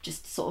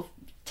just sort of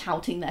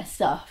touting their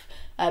stuff,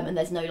 and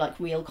there's no like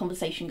real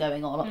conversation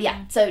going on.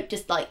 So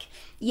just like,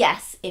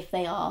 yes, if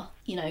they are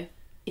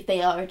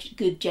a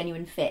good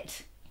genuine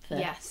fit for...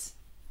 Yes,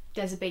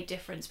 there's a big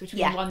difference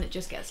between one that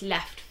just gets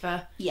left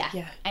for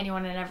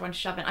anyone and everyone to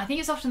shove in. I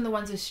think it's often the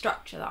ones with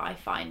structure that I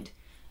find,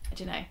 I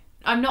don't know,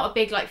 I'm not a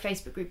big like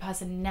Facebook group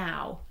person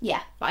now.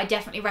 Yeah. But I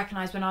definitely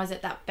recognise when I was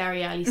at that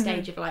very early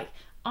stage of like,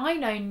 I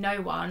know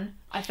no one.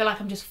 I feel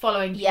like I'm just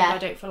following people. I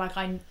don't feel like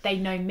they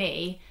know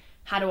me.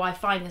 How do I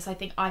find this? I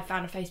think I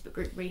found a Facebook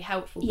group really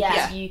helpful.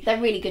 Yeah.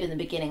 They're really good in the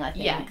beginning, I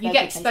think. Yeah. You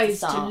get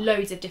exposed to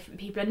loads of different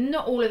people, and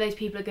not all of those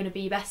people are going to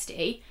be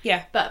bestie.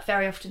 Yeah. But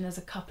very often there's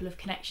a couple of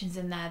connections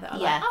in there that are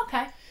like,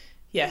 okay.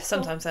 Yeah,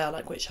 sometimes they are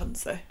like witch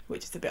hunts though,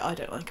 which is the bit I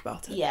don't like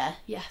about it. Yeah.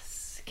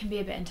 Yes. It can be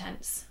a bit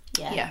intense.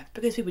 Yeah,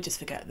 because people just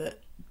forget that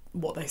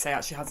what they say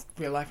actually has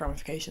real life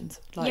ramifications.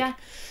 Like,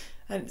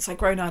 and it's like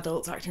grown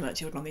adults acting like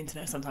children on the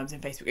internet sometimes in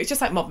Facebook. It's just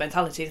like mob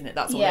mentality, isn't it?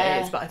 That's all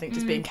it is. But I think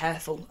just being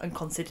careful and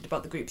considered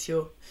about the groups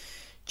you're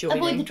joining.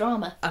 Avoid the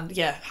drama. And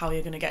how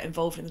you're going to get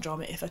involved in the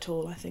drama, if at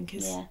all, I think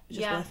is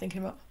just worth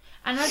thinking about.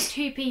 And as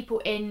two people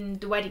in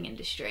the wedding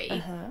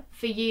industry,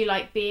 for you,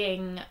 like,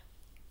 being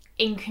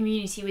in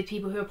community with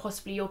people who are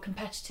possibly your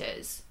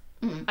competitors,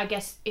 I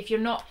guess if you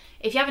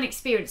haven't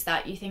experienced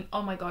that, you think,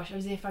 oh my gosh,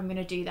 as if I'm going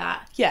to do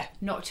that. Yeah.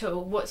 Not at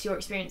all. What's your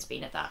experience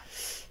been at that?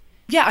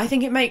 Yeah, I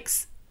think it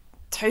makes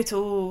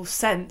total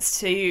sense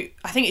to...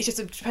 I think it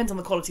depends on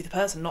the quality of the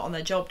person, not on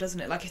their job,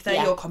 doesn't it? Like, if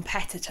they're your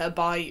competitor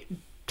by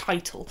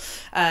title,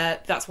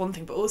 that's one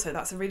thing, but also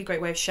that's a really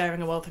great way of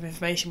sharing a wealth of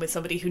information with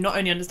somebody who not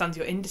only understands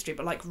your industry,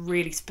 but like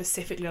really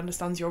specifically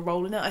understands your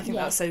role in it. I think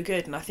that's so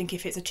good. And I think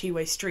if it's a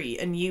two-way street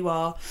and you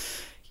are,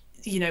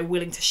 you know,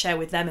 willing to share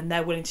with them and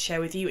they're willing to share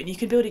with you, and you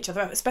can build each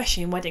other up,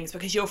 especially in weddings,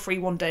 because you're free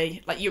one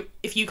day. Like,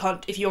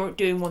 if you're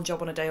doing one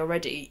job on a day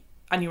already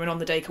and you're an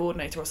on-the-day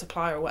coordinator or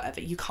supplier or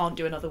whatever, you can't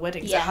do another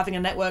wedding. So having a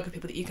network of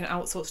people that you can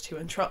outsource to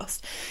and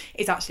trust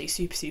is actually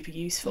super, super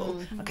useful,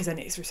 because then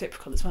it's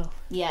reciprocal as well.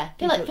 Yeah. I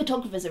feel like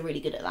photographers are really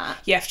good at that.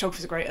 Yeah,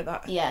 photographers are great at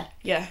that. Yeah.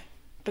 Yeah.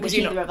 Because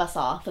neither of us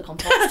are, for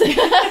context.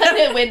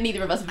 We're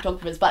neither of us are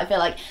photographers, but I feel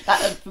like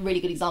a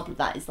really good example of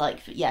that is, like,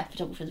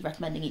 photographers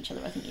recommending each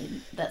other. I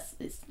think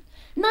it's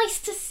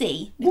nice to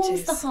see.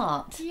 Warms the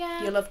heart.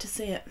 Yeah. You'll love to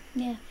see it.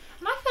 Yeah.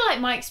 And I feel like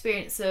my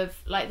experience of,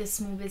 like, the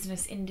small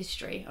business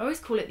industry, I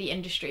always call it the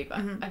industry, but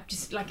I've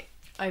just, like,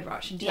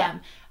 overarching term,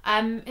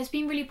 has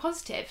been really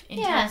positive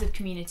in terms of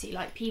community.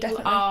 Like,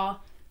 people are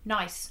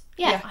nice.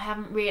 Yeah.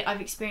 I've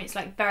experienced,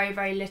 like, very,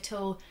 very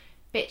little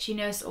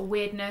bitchiness or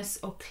weirdness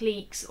or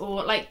cliques,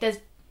 or, like,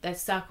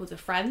 there's circles of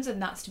friends, and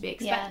that's to be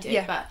expected.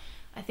 Yeah. But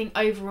I think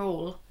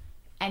overall,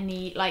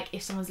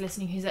 if someone's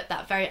listening who's at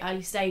that very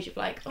early stage of,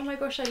 like, oh my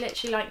gosh, I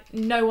literally, like,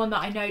 no one that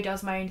I know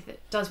does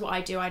what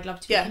I do, I'd love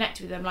to be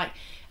connected with them, like,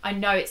 I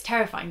know it's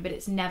terrifying, but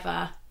it's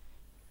never,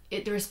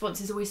 the response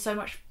is always so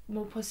much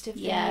more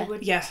positive than you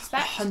would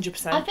expect.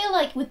 100%. I feel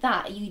like with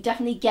that, you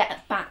definitely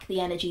get back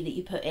the energy that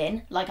you put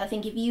in. Like, I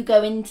think if you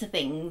go into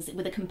things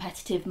with a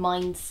competitive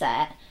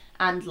mindset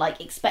and, like,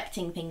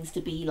 expecting things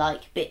to be,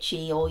 like,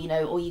 bitchy, or, you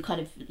know, or you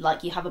kind of,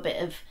 like, you have a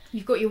bit of...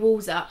 You've got your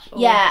walls up.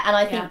 And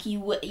I think you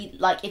would,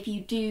 like,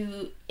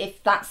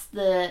 if that's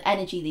the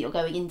energy that you're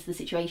going into the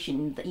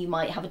situation, that you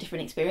might have a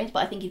different experience.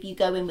 But I think if you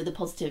go in with a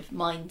positive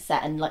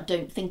mindset and, like,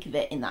 don't think of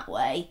it in that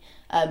way,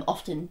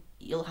 often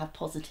you'll have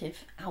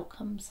positive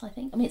outcomes, I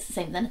think. I mean, it's the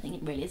same with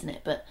anything, really, isn't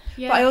it? But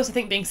I also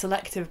think being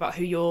selective about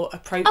who you're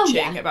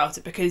approaching about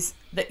it, because,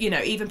 you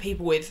know, even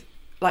people with,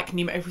 like,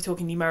 if we're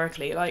talking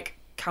numerically, like,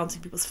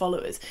 counting people's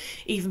followers,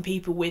 even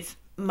people with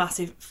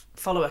massive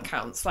follower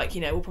counts, like,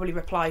 you know, will probably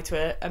reply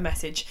to a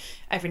message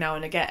every now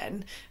and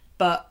again,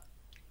 but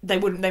they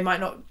might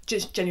not,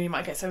 just genuinely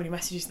might get so many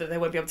messages that they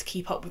won't be able to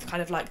keep up with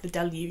kind of like the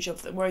deluge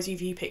of them. Whereas if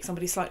you pick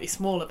somebody slightly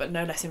smaller but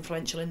no less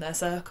influential in their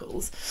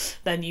circles,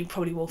 then you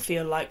probably will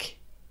feel like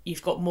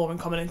you've got more in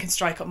common and can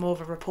strike up more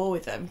of a rapport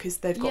with them, because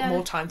they've got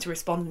more time to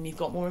respond and you've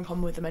got more in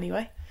common with them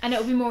anyway. And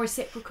it'll be more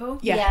reciprocal.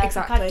 Yeah,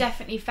 exactly. Like, I've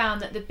definitely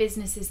found that the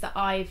businesses that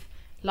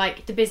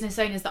the business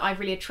owners that I've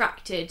really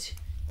attracted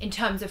in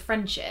terms of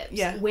friendships,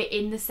 we're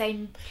in the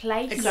same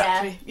place.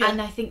 Exactly. Yeah.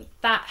 And I think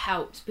that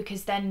helps,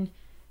 because then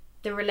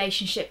the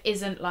relationship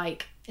isn't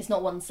like... It's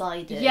not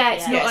one-sided.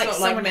 It's not like it's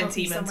not someone like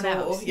helping mentee, someone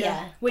mentor. else.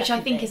 Yeah, Which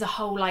definitely. I think is a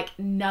whole, like,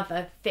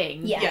 another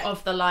thing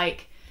of the,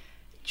 like,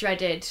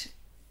 dreaded...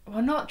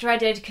 Well, not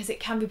dreaded, because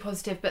it can be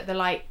positive, but the,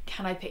 like,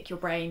 can I pick your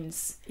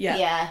brains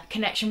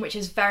connection, which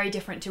is very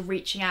different to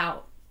reaching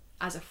out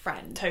as a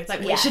friend. Totally.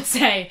 Like we should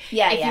say.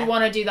 If you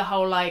want to do the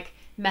whole, like,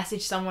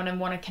 message someone and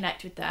want to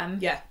connect with them,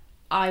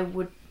 I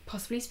would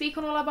possibly speak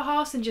on all our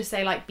behalves and just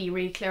say, like, be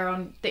really clear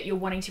on that you're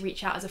wanting to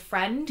reach out as a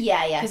friend.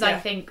 Because I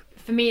think,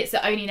 for me, it's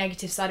the only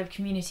negative side of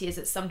community is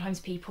that sometimes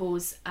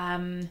people's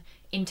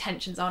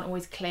intentions aren't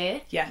always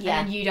clear. And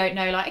then you don't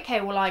know, like,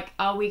 okay, well, like,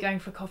 are we going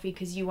for coffee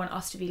because you want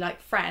us to be,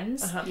 like,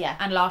 friends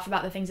and laugh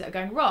about the things that are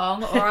going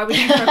wrong, or are we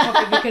going for a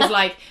coffee because,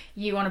 like,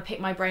 you want to pick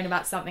my brain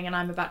about something and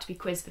I'm about to be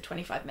quizzed for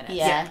 25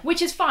 minutes?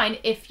 Which is fine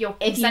if you're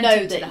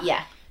consenting to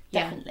that.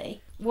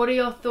 Definitely. What are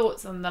your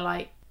thoughts on the,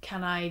 like,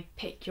 can I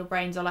pick your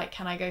brains, or, like,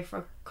 can I go for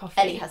a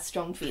coffee? Ellie has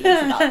strong feelings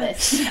about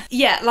this.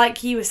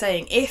 Like you were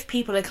saying, if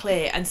people are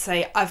clear and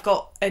say, I've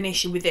got an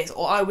issue with this,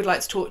 or I would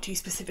like to talk to you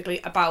specifically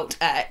about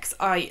X,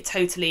 I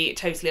totally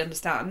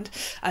understand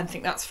and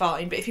think that's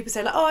fine. But if people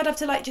say, like, oh, I'd love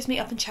to, like, just meet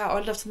up and chat, or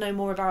I'd love to know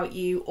more about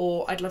you,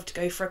 or I'd love to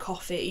go for a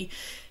coffee,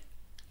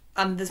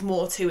 and there's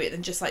more to it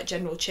than just, like,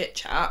 general chit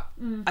chat,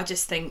 I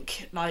just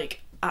think,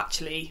 like,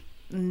 actually...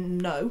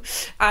 no.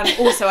 And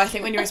also, I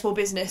think when you're a small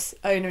business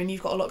owner and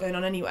you've got a lot going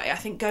on anyway, I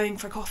think going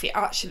for a coffee,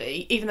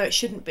 actually, even though it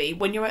shouldn't be,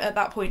 when you're at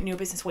that point in your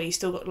business where you've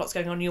still got lots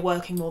going on and you're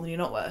working more than you're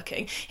not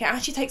working, it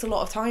actually takes a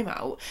lot of time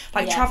out.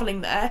 Like, travelling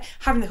there,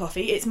 having the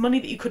coffee, it's money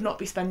that you could not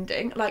be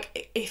spending.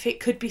 Like, if it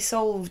could be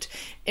solved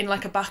in,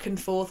 like, a back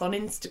and forth on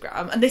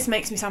Instagram, and this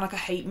makes me sound like I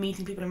hate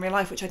meeting people in real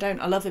life, which I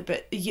don't, I love it,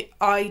 but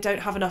I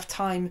don't have enough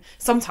time,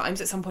 sometimes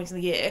at some point in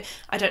the year,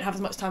 I don't have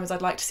as much time as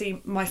I'd like to see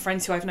my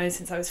friends who I've known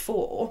since I was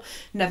 4,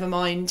 never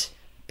mind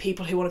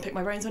people who want to pick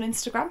my brains on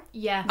Instagram.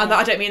 Yeah. And that,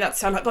 I don't mean that to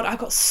sound like, God, I've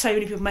got so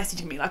many people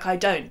messaging me, like I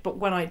don't, but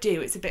when I do,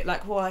 it's a bit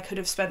like, well, I could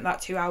have spent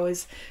that 2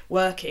 hours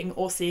working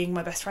or seeing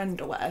my best friend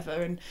or whatever,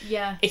 and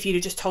if you'd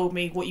have just told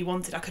me what you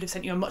wanted, I could have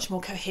sent you a much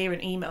more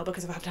coherent email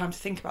because I've had time to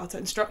think about it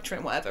and structure it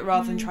and whatever,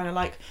 rather than trying to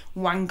like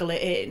wangle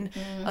it in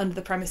under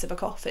the premise of a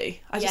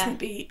coffee. I just think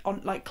be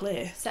on like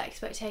clear. Set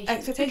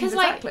expectations. Because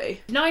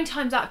like 9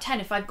 times out of 10,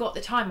 if I've got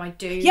the time, I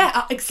do.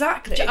 Yeah,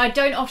 exactly. I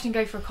don't often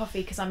go for a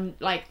coffee because I'm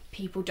like,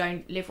 people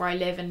don't live where I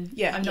live and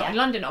I'm not in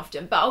London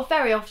often, but I'll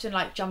very often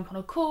like jump on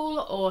a call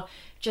or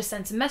just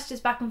send some messages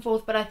back and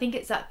forth. But I think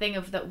it's that thing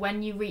of that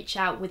when you reach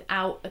out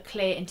without a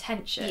clear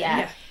intention,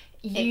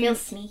 it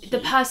feels sneaky. The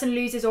person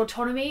loses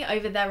autonomy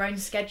over their own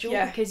schedule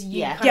because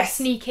you kind of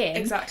sneak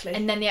in,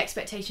 and then the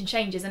expectation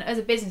changes. And as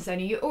a business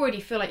owner, you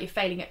already feel like you're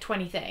failing at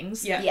 20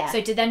 things.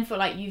 So to then feel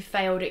like you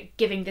failed at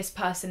giving this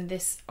person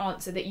this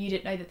answer that you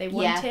didn't know that they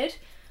wanted.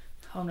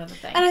 Whole nother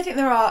thing. And I think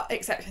there are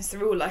exceptions to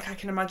the rule. Like I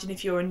can imagine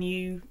if you're a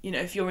new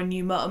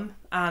mum,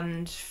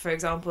 and for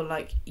example,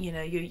 like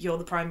you're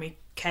the primary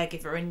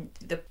caregiver and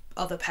the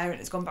other parent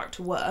has gone back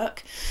to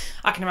work,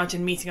 I can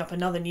imagine meeting up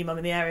another new mum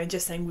in the area and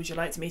just saying, would you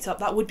like to meet up?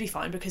 That would be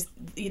fine because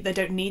there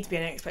don't need to be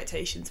any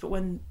expectations. But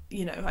when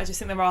I just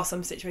think there are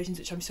some situations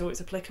which I'm sure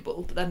it's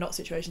applicable, but they're not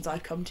situations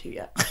I've come to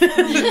yet.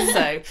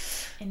 So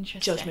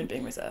judgment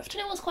being reserved. Do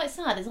you know what's quite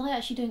sad is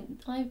I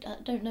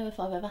don't know if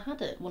I've ever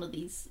had one of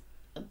these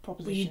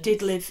propositions. Well, you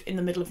did live in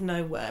the middle of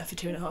nowhere for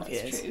 2.5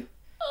 years. That's true.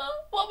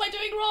 What am I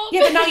doing wrong?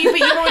 Yeah, but now you've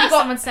already got.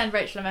 Someone send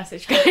Rachel a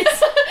message, guys.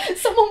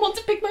 Someone wants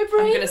to pick my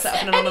brains. I'm going to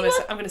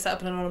set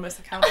up an anonymous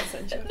account and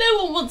send you.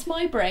 No one wants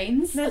my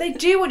brains. No, they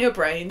do want your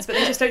brains, but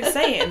they just don't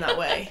say it in that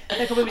way.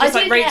 They're probably just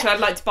like, Rachel, I'd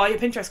like to buy your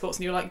Pinterest course,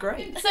 and you're like,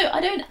 great. So I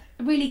don't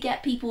really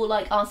get people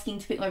like asking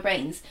to pick my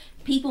brains.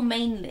 People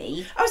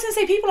mainly. I was going to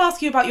say, people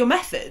ask you about your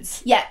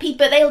methods. Yeah,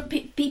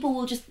 people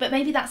will just. But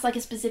maybe that's like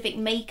a specific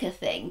maker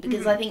thing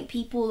because I think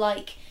people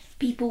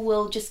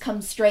will just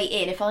come straight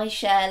in. If I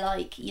share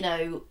like,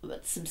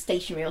 some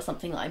stationery or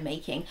something that I'm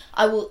making,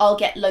 I'll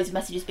get loads of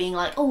messages being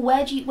like, oh,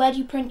 where do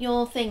you print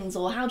your things,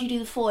 or how do you do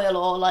the foil,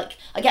 or like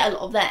I get a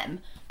lot of them.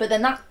 But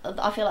then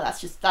I feel like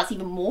that's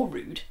even more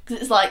rude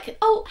because it's like,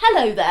 oh,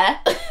 hello there.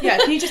 Yeah,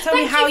 can you just tell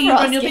me how you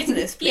run your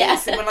business, please?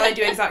 Yeah. When I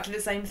do exactly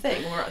the same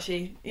thing, or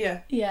actually,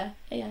 Yeah.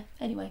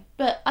 Anyway,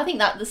 but I think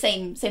that the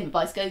same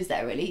advice goes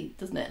there, really,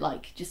 doesn't it?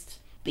 Like, just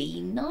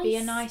be nice.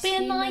 Be a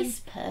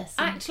nice person.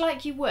 Act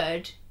like you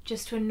would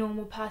just to a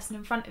normal person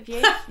in front of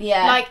you.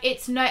 Yeah. Like,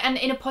 it's no, and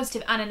in a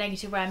positive and a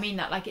negative way, I mean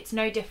that. Like, it's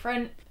no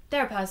different.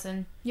 They're a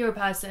person. You're a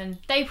person.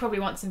 They probably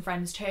want some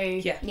friends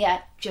too. Yeah.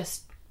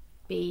 Just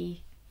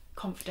be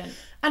confident.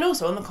 And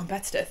also on the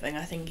competitor thing,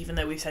 I think even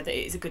though we've said that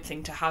it is a good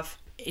thing to have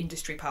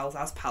industry pals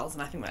as pals,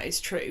 and I think that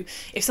is true,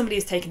 if somebody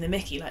is taking the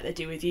mickey like they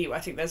do with you, I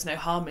think there's no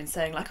harm in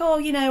saying like, oh,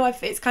 it's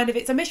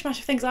a mishmash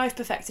of things I've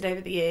perfected over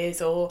the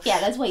years, or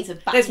there's ways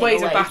of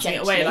batting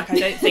it away. Like, I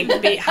don't think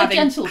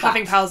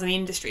having pals in the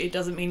industry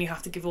doesn't mean you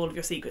have to give all of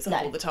your secrets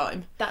up all the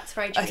time. That's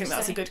very true. I think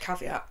that's a good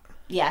caveat.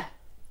 Yeah.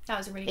 That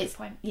was a really good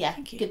point. Yeah,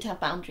 good to have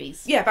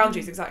boundaries. Yeah,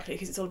 boundaries, exactly,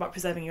 because it's all about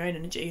preserving your own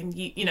energy, and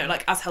you know,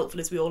 like, as helpful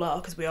as we all are,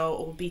 because we are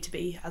all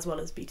B2B as well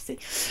as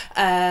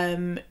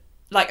B2C,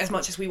 like, as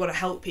much as we want to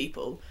help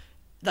people,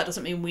 that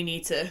doesn't mean we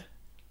need to,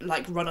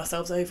 like, run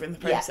ourselves over in the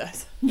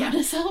process. Yeah.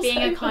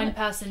 Being a kind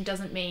person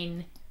doesn't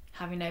mean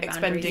having no boundaries.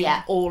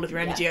 Expending all of your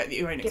energy at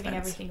your own expense. Giving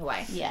everything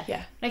away. Yeah.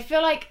 And I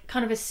feel like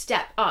kind of a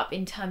step up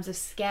in terms of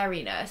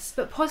scariness,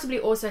 but possibly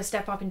also a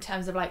step up in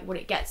terms of, like, what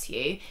it gets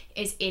you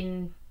is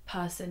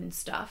in-person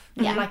stuff.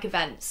 Like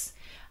events.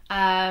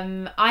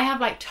 I have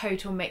like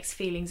total mixed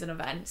feelings on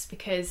events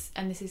because,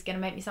 and this is going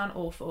to make me sound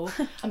awful,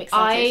 I'm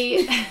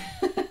excited.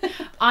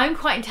 I'm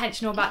quite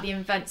intentional about the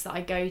events that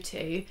I go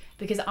to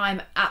because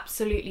I'm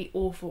absolutely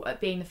awful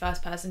at being the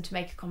first person to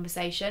make a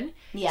conversation.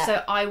 Yeah.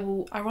 So I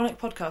will... Ironic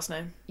podcast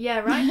name. Yeah,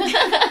 right?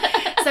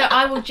 So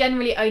I will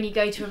generally only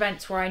go to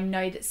events where I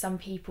know that some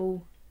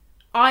people...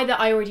 Either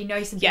I already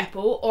know some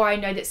people or I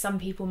know that some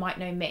people might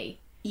know me.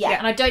 Yeah.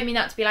 And I don't mean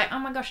that to be like, oh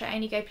my gosh, I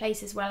only go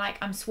places where, like,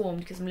 I'm swarmed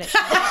because I'm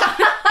literally...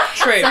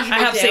 True. I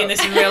have seen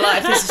this in real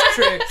life. This is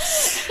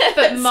true.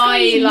 But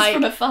my, like...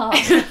 from afar.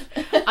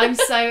 I'm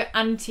so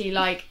anti,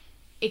 like,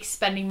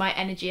 expending my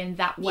energy in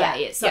that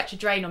way. It's such a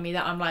drain on me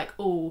that I'm like,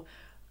 oh,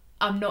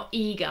 I'm not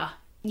eager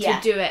to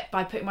do it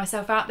by putting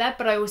myself out there.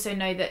 But I also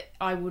know that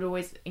I would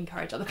always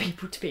encourage other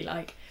people to be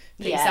like,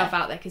 put yourself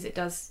out there because it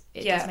does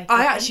make a difference.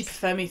 I actually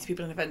prefer meeting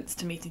people in events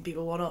to meeting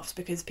people one-offs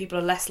because people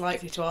are less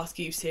likely to ask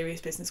you serious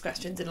business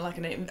questions in like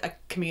a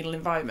communal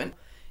environment.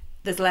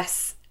 There's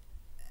less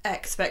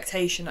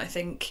expectation, I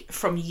think,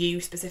 from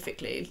you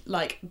specifically,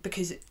 like,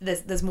 because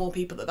there's more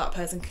people that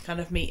person can kind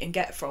of meet and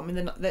get from, and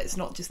then it's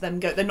not just them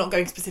they're not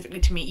going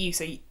specifically to meet you,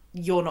 so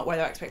you're not where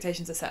their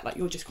expectations are set, like,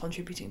 you're just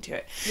contributing to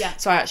it.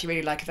 So I actually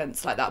really like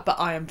events like that, but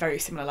I am very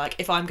similar. Like,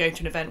 if I'm going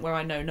to an event where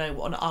I know no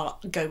one, I'll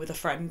go with a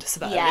friend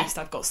so that at least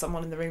I've got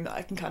someone in the room that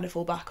I can kind of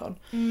fall back on.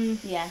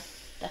 Yeah,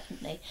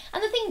 definitely.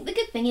 And the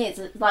good thing is,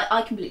 like,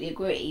 I completely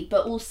agree,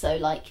 but also,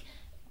 like,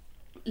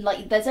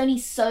 like, there's only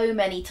so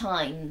many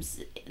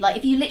times, like,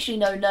 if you literally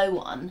know no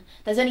one,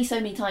 there's only so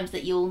many times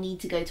that you'll need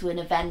to go to an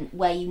event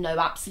where you know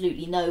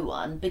absolutely no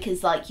one,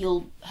 because, like,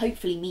 you'll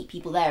hopefully meet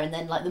people there, and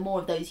then, like, the more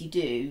of those you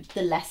do,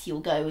 the less you'll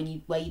go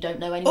where you don't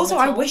know anyone Also,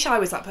 at I all. wish I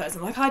was that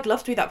person. Like, I'd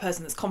love to be that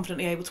person that's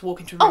confidently able to walk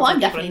into a room I'm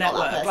with people definitely and not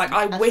that network. person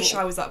Like, I at wish all.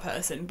 I was that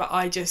person, but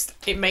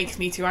it makes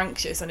me too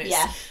anxious, and it's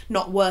Yeah.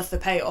 not worth the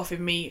payoff of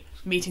me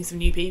meeting some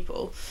new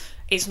people.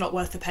 It's not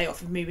worth the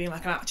payoff of me being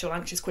like an actual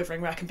anxious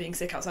quivering wreck and being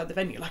sick outside the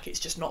venue. Like, it's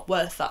just not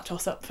worth that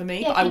toss up for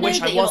me. Yeah, but if I you know wish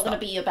that I you're was not going that.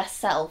 to be your best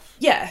self.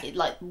 Yeah.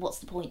 Like, what's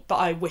the point? But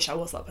I wish I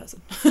was that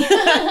person.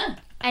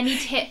 Any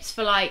tips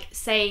for, like,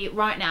 say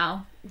right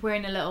now we're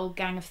in a little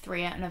gang of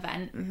 3 at an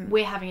event,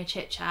 we're having a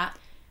chit chat,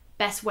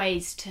 best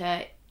ways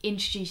to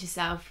introduce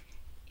yourself,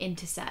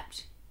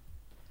 intercept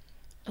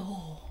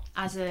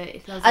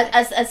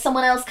as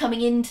someone else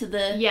coming into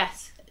the...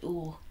 yes.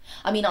 Ooh.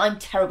 I mean, I'm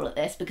terrible at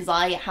this because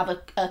I have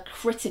a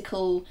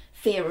critical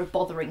fear of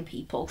bothering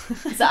people,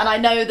 and I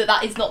know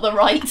that is not the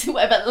right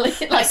whatever. Like,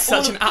 That's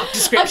such an apt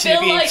description I of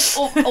feel you.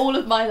 like all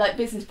of my, like,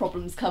 business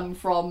problems come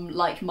from,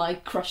 like, my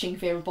crushing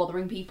fear of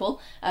bothering people.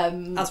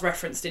 As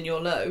referenced in your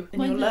low.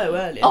 My Low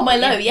earlier. Oh, my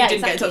low, You yeah,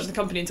 didn't get in exactly. touch with the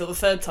company until the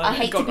third time. I it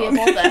had hate to gone be a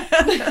wrong.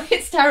 bother.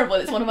 It's terrible.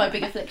 It's one of my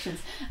big afflictions.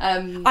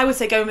 I would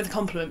say go in with a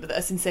compliment, but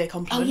a sincere Oh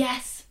compliment.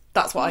 yes.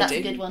 That's what That's I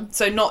do. a good one.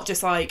 So not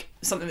just like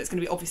something that's going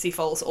to be obviously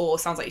false or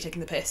sounds like you're taking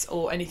the piss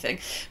or anything,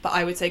 but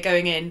I would say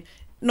going in,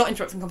 not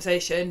interrupting the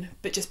conversation,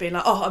 but just being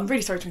like, oh, I'm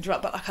really sorry to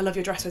interrupt, but, like, I love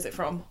your dress, where's it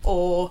from?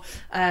 Or,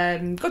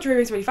 God, your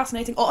earrings are really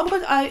fascinating. Or, oh my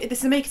God, this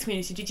is a makers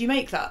community, did you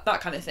make that?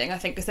 That kind of thing, I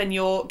think, because then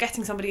you're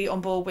getting somebody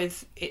on board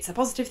with, it's a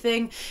positive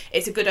thing,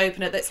 it's a good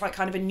opener that's, like,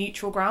 kind of a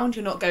neutral ground.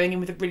 You're not going in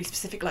with a really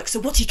specific, like,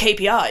 so what's your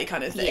KPI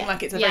kind of thing. Yeah.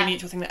 Like, it's a very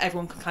neutral thing that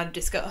everyone can kind of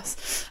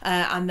discuss.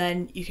 And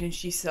then you can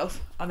introduce yourself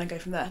and then go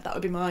from there. That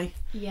would be my...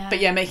 Yeah. But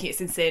yeah, making it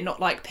sincere, not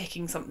like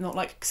picking something, not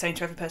like saying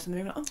to every person in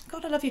the room, like, oh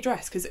God, I love your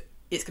dress, because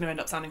it's going to end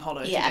up sounding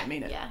hollow if you don't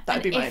mean it. Yeah. That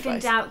would be my if in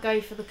advice. doubt, go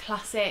for the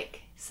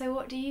classic, so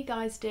what do you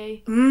guys do?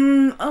 Do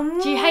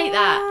you hate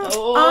that?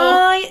 Oh.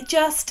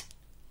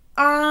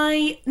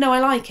 I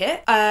like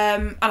it,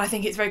 and I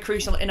think it's very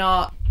crucial in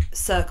our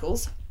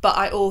circles, but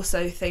I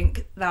also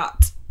think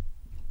that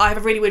I have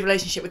a really weird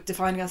relationship with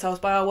defining ourselves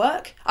by our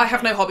work. I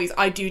have no hobbies.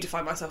 I do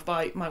define myself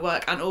by my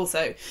work, and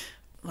also,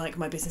 like,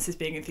 my business is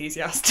being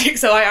enthusiastic,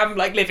 so I am,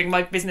 like, living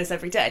my business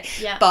every day.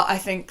 Yeah. But I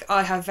think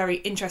I have very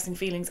interesting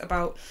feelings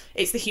about,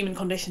 it's the human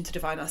condition to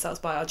define ourselves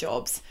by our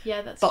jobs.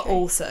 Yeah, that's But true.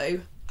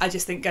 also, I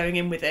just think going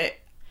in with it,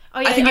 Oh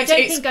yeah, I think I don't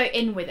it's- think go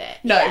in with it.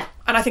 no, Yeah.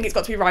 and I think it's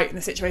got to be right in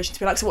the situation to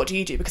be like, so what do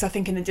you do? Because I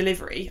think in the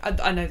delivery,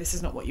 I know this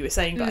is not what you were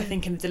saying, but I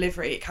think in the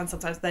delivery it can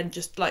sometimes then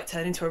just, like,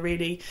 turn into a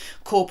really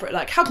corporate,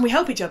 like, how can we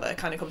help each other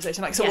kind of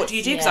conversation. Like, so what do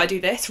you do? Because yeah. I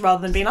do this,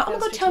 rather than being like, oh my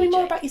Feel God, tell me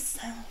more strategic. about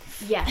yourself.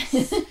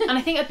 Yes. And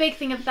I think a big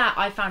thing of that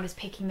I found is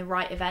picking the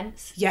right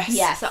events. Yes.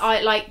 Yes. So I,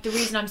 like, the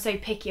reason I'm so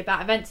picky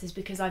about events is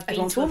because I've been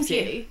Everyone to a swarms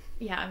few. you.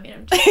 Yeah, I mean,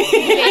 I'm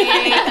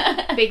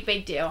just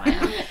big deal. I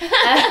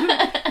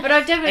am. But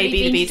I've definitely A,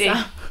 B, been the to BD.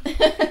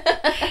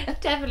 some.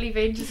 Definitely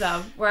been to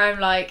some where I'm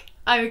like,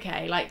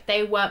 okay, like,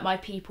 they weren't my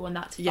people, and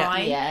that's Yeah.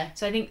 fine. Yeah.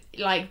 So I think,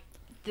 like,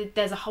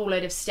 there's a whole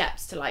load of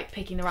steps to, like,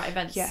 picking the right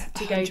events Yeah,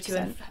 to go to 100%.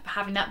 and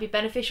having that be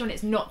beneficial, and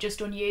it's not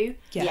just on you.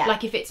 Yeah.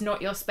 Like, if it's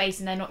not your space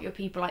and they're not your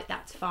people, like,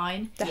 that's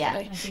fine.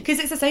 Definitely, I think- because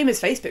it's the same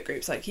as Facebook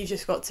groups. Like,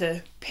 you've got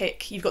to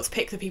pick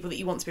the people that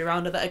you want to be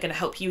around, or that are going to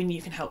help you, and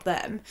you can help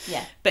them.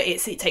 Yeah. But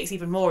it takes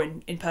even more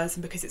in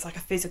person, because it's like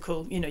a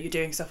physical. You know, you're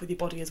doing stuff with your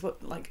body as well,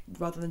 like,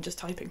 rather than just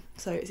typing.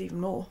 So it's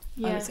even more.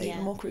 I Yeah. would say Yeah.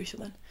 even more crucial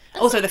then.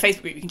 Also, the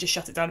Facebook group, you can just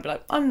shut it down and be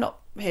like, I'm not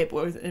here.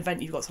 But with an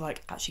event, you've got to,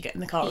 like, actually get in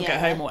the car and go Yeah.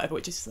 home or whatever,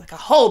 which is like a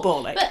whole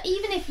ball ache. But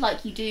even if,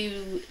 like, you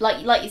do,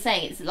 like you're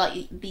saying, it's like,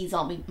 these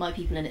aren't my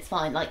people and it's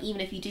fine. Like,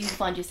 even if you do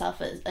find yourself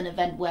at an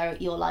event where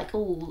you're like,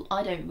 oh,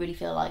 I don't really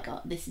feel like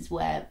this is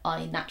where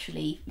I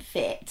naturally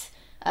fit,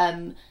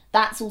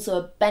 that's also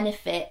a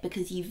benefit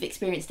because you've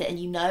experienced it and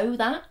you know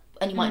that,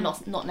 and you might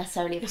not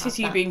necessarily have This had is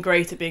you that. being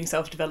great at being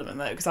self-development,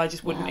 though, because I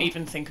just wouldn't Wow.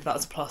 even think of that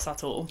as a plus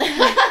at all.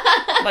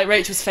 Like,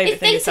 Rachel's favourite It's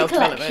thing is data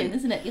collection, self-development.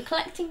 isn't it? You're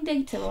collecting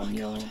data on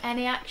your...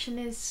 Any action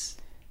is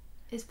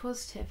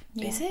positive.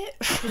 Is it?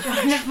 We're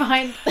trying to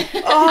find.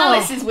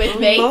 Alice is with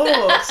me.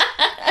 Lord.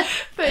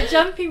 But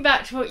jumping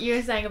back to what you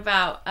were saying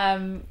about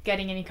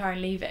getting in your car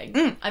and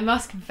leaving, I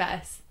must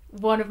confess,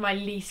 one of my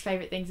least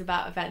favourite things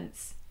about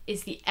events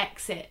is the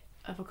exit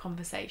of a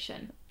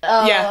conversation.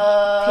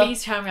 Yeah.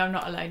 Please tell me I'm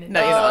not alone in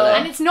No, this. you're not alone.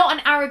 And it's not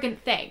an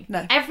arrogant thing.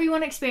 No.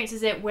 Everyone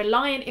experiences it. We're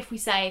lying if we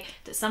say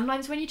that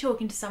sometimes when you're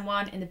talking to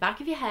someone, in the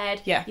back of your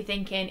head, Yeah. you're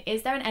thinking,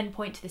 is there an end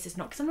point to this? It's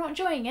not because I'm not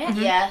enjoying it.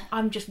 Yeah.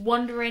 I'm just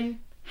wondering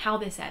how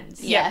this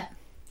ends. Yeah.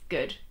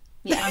 Good.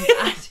 Yeah. I'm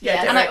glad.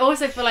 Yeah. And I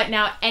also feel like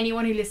now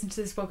anyone who listens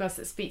to this podcast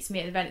that speaks to me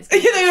at an event is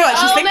going You know what?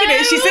 She's Oh, thinking no.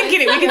 it. She's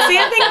thinking it. We can see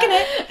her thinking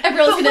it.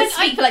 Everyone's But going when to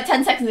speak for like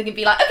 10 seconds and going to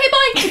be like, okay,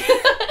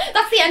 bye.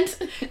 That's the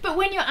end. But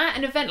when you're at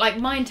an event, like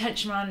my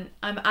intention when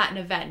I'm at an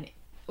event,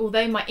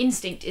 although my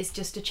instinct is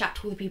just to chat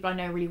to all the people I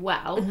know really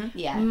well,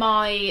 Yeah.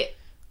 my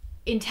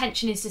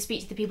intention is to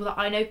speak to the people that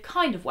I know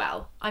kind of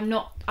well. I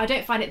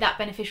don't find it that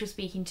beneficial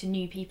speaking to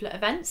new people at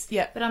events.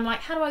 Yeah. But I'm like,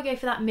 how do I go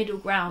for that middle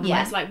ground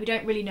where it's like we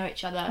don't really know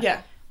each other?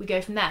 Yeah. We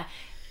go from there.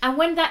 And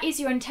when that is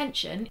your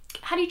intention,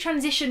 how do you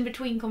transition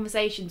between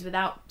conversations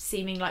without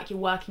seeming like you're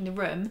working the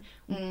room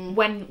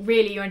when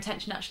really your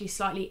intention actually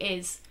slightly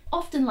is?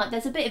 Often, like,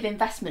 there's a bit of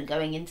investment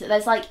going into,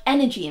 there's like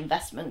energy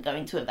investment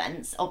going to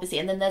events, obviously,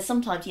 and then there's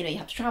sometimes, you know, you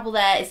have to travel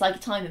there, it's like a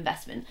time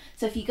investment.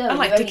 So if you go, and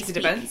like you only ticketed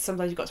speak... events,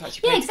 sometimes you've got to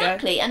actually pay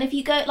exactly. And if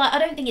you go, like, I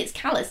don't think it's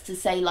callous to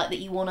say like that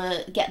you want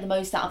to get the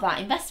most out of that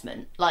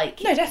investment.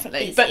 Like, no,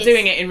 definitely, but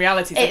doing it in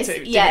reality is a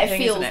different thing,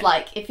 feels isn't it?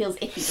 like it feels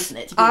icky, doesn't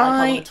it? To be like,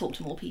 I want to talk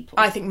to more people.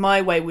 I think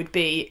my way would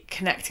be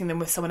connecting them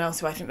with someone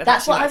else who I think they'd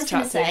that's actually what I like was to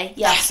going to chat say. to.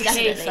 Yeah, That's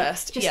definitely.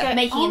 first. Just Yeah. go,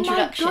 Making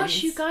introductions. Oh my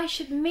gosh, you guys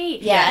should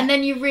meet. Yeah. And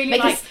then you really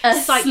Make like a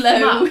psych slow-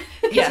 them up.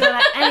 Yeah. You're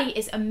like, Ellie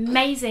is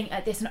amazing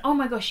at this, and oh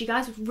my gosh, you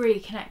guys would really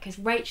connect because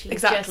Rachel is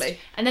Exactly. just,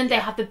 and then they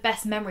have the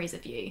best memories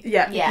of you.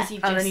 Yeah, Yeah.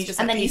 You've and then you just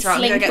and like, then you peace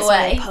out and go slink get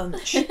away. some more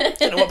punch.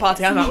 Don't know what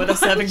party I'm at with us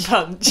serving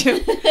punch.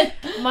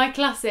 My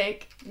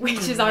classic,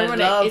 which is I ironic,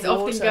 love is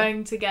often water.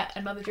 going to get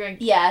another drink.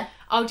 Yeah.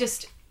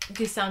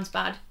 This sounds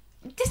bad.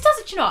 This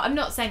doesn't, you know what, I'm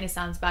not saying this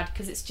sounds bad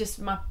because it's just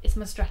my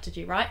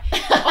strategy, right?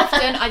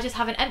 Often I just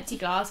have an empty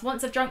glass.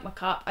 Once I've drunk my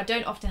cup, I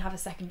don't often have a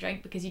second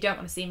drink because you don't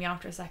want to see me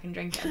after a second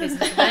drink at a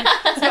business event.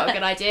 It's not a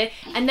good idea.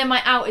 And then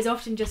my out is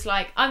often just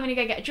like, I'm going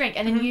to go get a drink.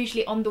 And then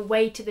usually on the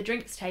way to the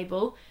drinks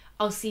table,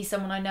 I'll see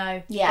someone I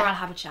know or I'll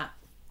have a chat.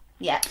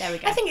 Yeah. There we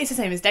go. I think it's the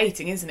same as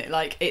dating, isn't it?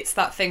 Like, it's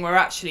that thing where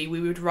actually we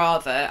would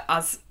rather,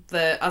 as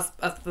the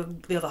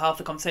other half of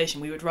the conversation,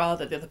 we would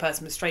rather the other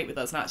person was straight with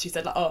us and actually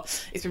said like, oh,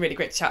 it's been really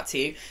great to chat to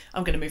you,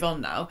 I'm going to move on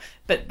now.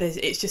 But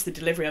it's just the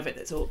delivery of it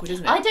that's awkward,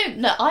 isn't it? I don't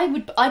know.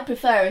 I'd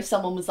prefer if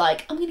someone was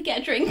like, I'm going to get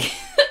a drink.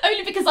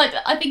 Only because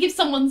I think if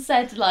someone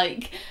said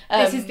like,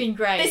 this has been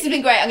great. This has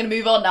been great, I'm going to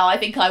move on now, I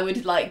think I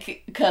would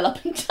like curl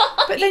up and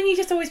die. But then you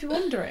just always be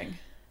wondering.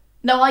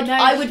 No,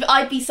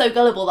 I'd be so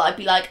gullible that I'd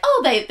be like,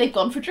 oh, they've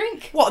gone for a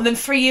drink. What, and then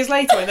 3 years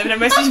later when they've no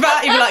message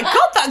back, you'd be like,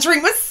 God, that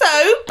drink was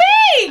so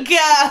big!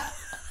 Have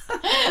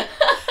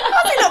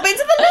they not been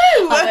to the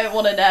loo? I don't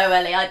want to know,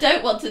 Ellie. I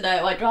don't want to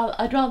know. I'd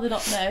rather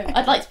not know.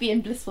 I'd like to be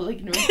in blissful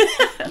ignorance.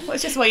 Well,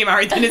 it's just why you're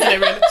married then, isn't it,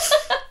 really?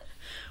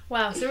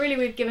 Wow, so really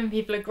we've given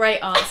people a great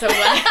answer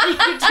where you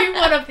can do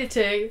one of the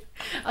two.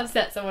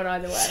 Upset someone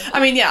either way. I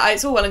mean, yeah,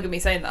 it's all well and good me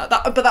saying that,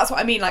 but that's what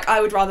I mean. Like, I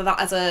would rather that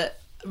as a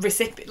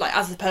recipient, like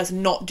as the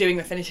person not doing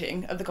the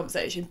finishing of the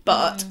conversation,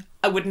 but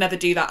I would never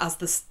do that as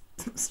the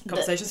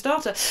conversation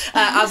starter.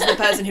 As the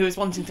person who is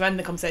wanting to end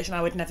the conversation,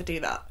 I would never do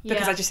that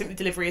because I just think the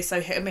delivery is so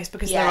hit and miss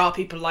because there are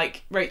people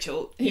like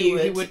Rachel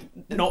who would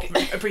not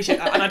appreciate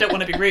that, and I don't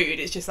want to be rude,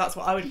 it's just that's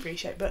what I would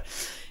appreciate. But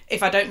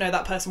if I don't know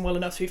that person well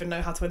enough to even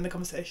know how to end the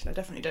conversation, I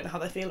definitely don't know how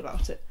they feel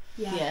about it.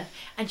 Yeah.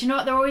 And do you know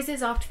what there always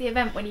is after the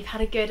event when you've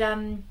had a good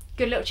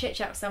little chit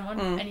chat with someone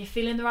and you're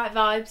feeling the right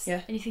vibes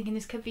and you're thinking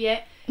this could be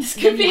it.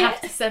 You have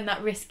to send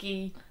that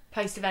risky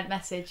post-event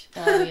message.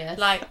 Oh yes.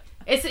 Like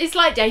it's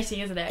like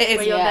dating, isn't it? It is,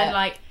 where you're then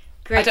like,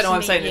 great I don't know to why I'm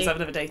meet saying you. this, I've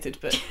never dated,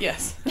 but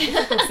yes.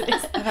 Of course it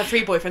is. I've had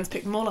 3 boyfriends,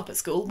 picked them all up at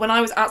school. When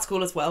I was at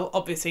school as well,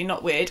 obviously,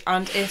 not weird.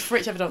 And if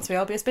Rich ever dants me,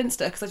 I'll be a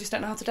spinster because I just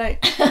don't know how to date.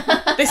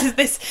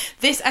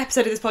 This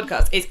episode of this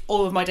podcast is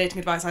all of my dating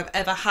advice I've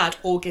ever had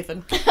or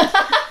given.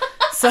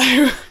 So,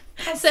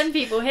 I'll send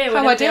people here. how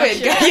am I doing?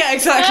 Yeah,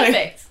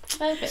 exactly.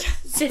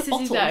 Perfect. This is his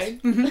Bottled. own.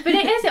 But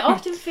it is. It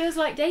often feels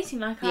like dating.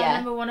 Like I Yeah.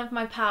 remember one of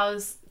my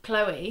pals,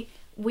 Chloe.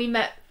 We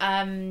met.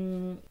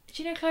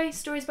 Do you know Chloe?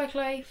 Stories by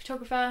Chloe,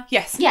 photographer.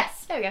 Yes.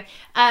 Yes. There we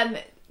go.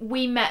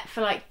 We met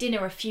for like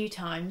dinner a few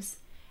times,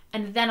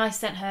 and then I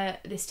sent her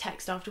this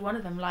text after one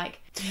of them,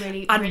 like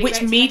really. And really which great to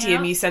hang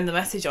medium out. you send the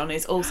message on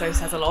is also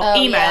says a lot.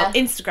 Oh, Email, yeah.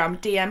 Instagram,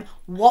 DM,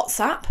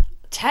 WhatsApp,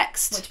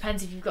 text, Well, it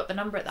depends if you've got the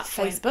number at that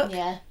point. Facebook.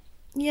 Yeah.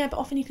 Yeah, but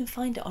often you can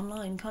find it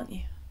online, can't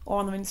you? Or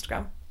on their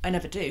Instagram. I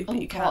never do, but Oh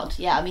you can. God.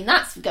 Yeah. I mean,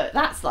 that's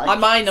like.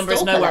 My number is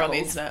stalker nowhere on the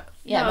levels. internet.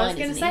 Yeah, no, I was mine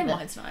going to isn't say either.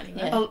 mine's not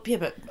anyway. Yeah. Oh, yeah,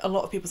 but a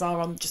lot of people's are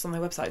on just on their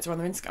websites or on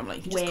their Instagram. Like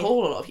you can just Weird.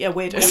 call a lot of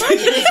weirdos.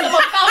 Imagine if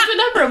someone found your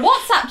number and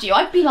WhatsApped you,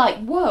 I'd be like,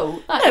 whoa.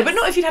 No, but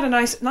not if you'd had a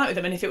nice night with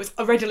them and if it was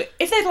a regular.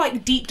 If they'd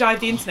like deep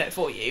dive the internet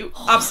for you,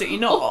 absolutely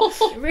not.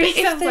 It really But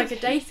if sounds they- like a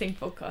dating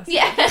podcast.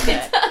 Yeah.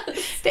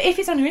 But if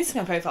it's on your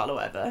Instagram profile or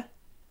whatever,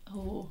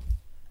 Oh.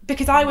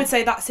 because I would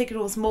say that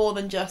signals more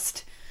than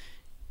just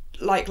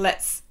like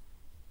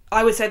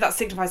I would say that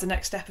signifies the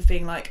next step of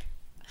being like.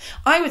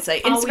 I would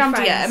say Are we Instagram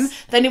DM. friends?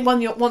 Then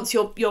once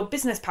your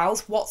business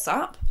pals,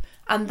 WhatsApp.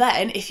 And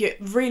then, if you're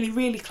really,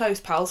 really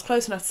close pals,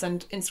 close enough to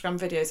send Instagram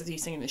videos of you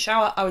singing in the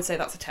shower, I would say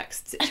that's a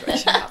text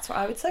situation. That's what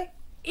I would say.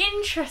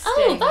 Interesting.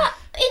 Oh,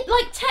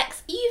 like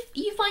text.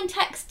 You find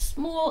texts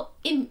more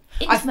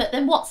intimate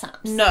than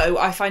WhatsApps. No,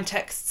 I find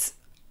texts.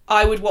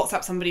 I would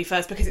WhatsApp somebody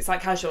first because it's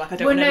like casual. Like I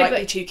don't Well, want to no, like but-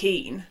 be too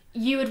keen.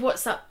 you would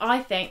WhatsApp. I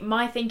think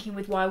my thinking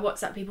with why I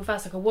WhatsApp people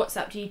first, like I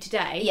WhatsApped you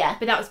today. Yeah.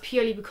 But that was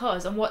purely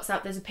because on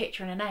WhatsApp there's a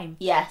picture and a name.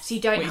 Yes. So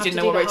you don't Well, you have didn't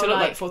to know do what the Rachel whole,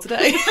 looked like like, for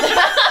today.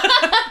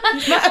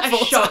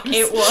 a shock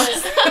it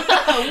was.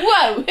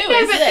 Whoa, who is but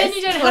this? then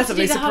you don't have to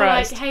do Pleasantly the whole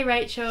like, surprised. hey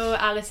Rachel,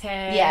 Alice here.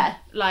 Yeah.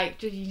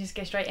 Like, you just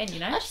go straight in, you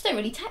know? I just don't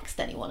really text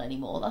anyone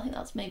anymore. I think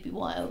that's maybe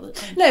why I would.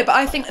 No, but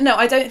I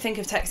don't think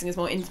of texting as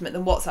more intimate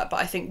than WhatsApp, but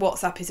I think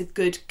WhatsApp is a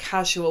good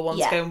casual one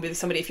to go in with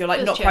somebody if you're like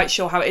Feels not chill. quite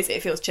sure how it is.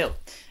 It feels chill.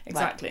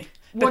 Exactly.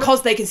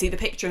 Because they can see the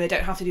picture and they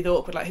don't have to do the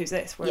awkward like, who's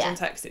this? Whereas on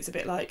text it's a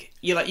bit like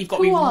you've got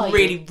to be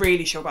really,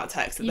 really sure about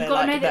text. You've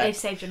got to know that they've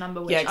saved your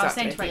number, which Yeah, I was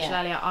saying to exactly. Rachel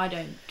earlier, I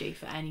don't do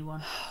for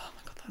anyone.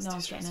 That's No too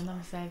one's getting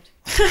a stressful.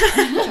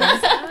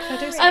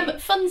 number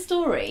saved. Fun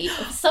story.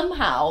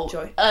 Somehow,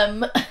 Joy.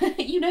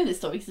 you know this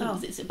story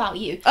because it's about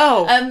you.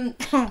 Oh,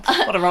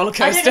 what a roller I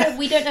coaster! don't know.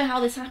 We don't know how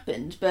this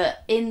happened,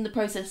 but in the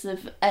process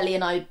of Ellie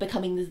and I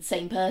becoming the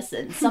same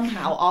person,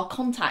 somehow our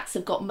contacts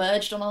have got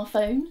merged on our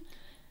phone.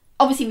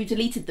 Obviously, we've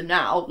deleted them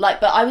now.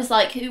 But I was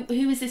like, who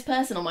is this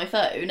person on my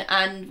phone?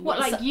 And What,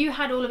 like you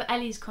had all of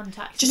Ellie's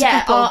contacts? Just a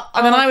couple.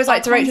 And then I was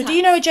like to Rachel, contacts. do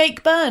you know a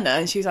Jake Burner?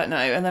 And she was like, no.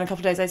 And then a couple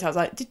of days later I was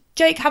like, did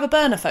Jake have a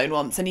burner phone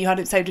once? And you had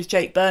it saved as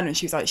Jake Burner? And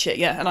she was like, shit,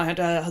 yeah. And I had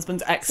her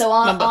husband's ex So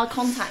number. our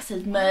contacts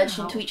had merged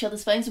into each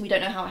other's phones, and we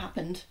don't know how it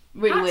happened.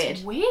 Really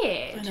That's weird.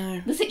 weird. I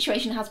know. The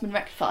situation has been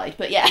rectified,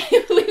 but yeah,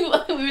 we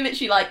were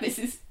literally like, this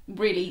is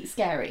really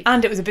scary.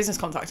 And it was a business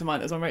contact of mine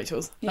that was on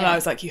Rachel's. And Yeah. I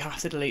was like, you have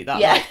to delete that.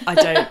 Yeah. Like,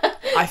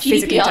 I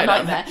physically GDPR don't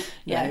nightmare. know.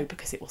 Yeah. No,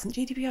 because it wasn't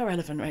GDPR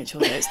relevant, Rachel.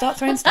 Don't start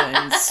throwing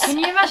stones. Can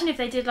you imagine if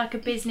they did like a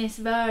business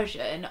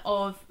version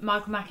of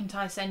Michael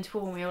McIntyre saying to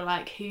and we were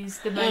like, who's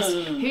the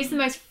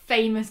most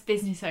famous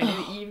business owner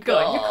that you've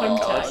got in your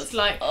contacts?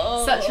 Like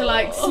such a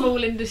like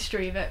small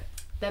industry that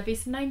there'd be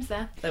some names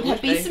there. There There'd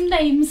would be some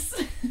names.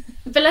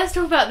 But let's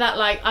talk about that.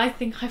 Like, I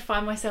think I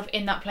find myself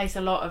in that place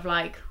a lot of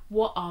like,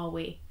 what are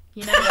we?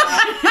 You know,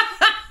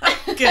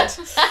 Good.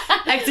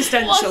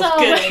 Existential. What are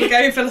Good. we? We're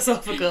going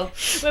philosophical.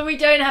 when we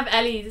don't have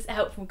Ellie's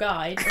helpful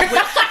guide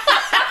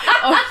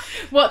of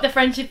what the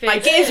friendship is, I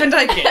give and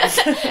I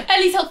give.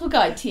 Ellie's helpful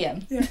guide,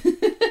 TM.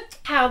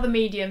 how the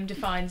medium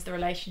defines the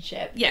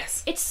relationship.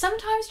 Yes. It's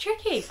sometimes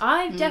tricky.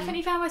 I've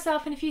definitely found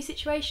myself in a few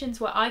situations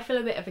where I feel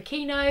a bit of a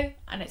kino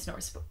and it's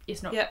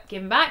not Yep.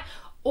 given back.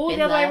 Or Been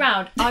the other way there.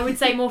 around. I would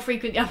say more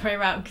frequent the other way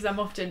around because I'm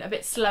often a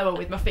bit slower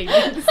with my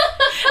feelings.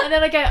 And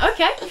then I go,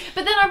 okay.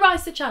 But then I rise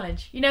to the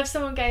challenge. You know, if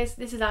someone goes,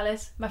 this is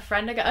Alice, my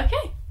friend, I go,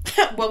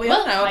 okay. Well, we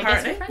Well, are now, I guess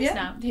apparently. we're friends Yeah.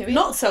 now. Here we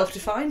Not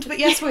self-defined, but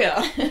yes, we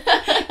are.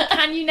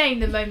 Can you name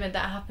the moment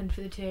that happened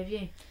for the two of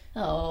you?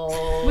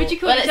 Oh. Would you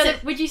call Well, each it's other,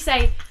 would you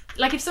say,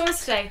 like if someone was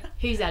to say,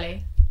 who's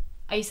Ellie?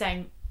 Are you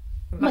saying,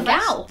 My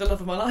gal. The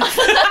love of my life.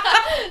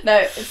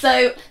 No,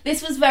 so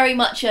this was very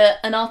much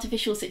an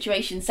artificial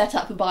situation set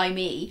up by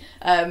me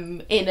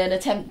in an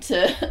attempt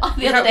to...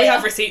 We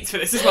have receipts for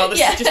this as well. This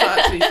Yeah. is just not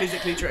actually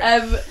physically true.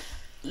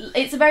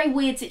 It's a very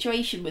weird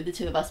situation with the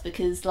two of us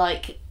because,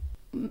 like,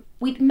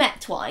 we'd met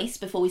twice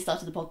before we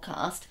started the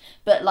podcast,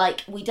 but,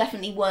 like, we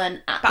definitely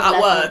weren't at But the at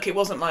level... work, it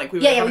wasn't like we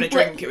were Yeah, having we a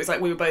drink. It was like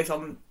we were both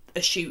on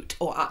a shoot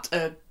or at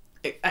a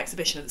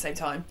exhibition at the same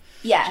time.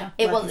 Yeah,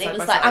 it was Working side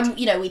by like, side. and,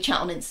 you know, we chat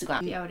on Instagram.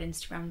 the old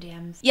Instagram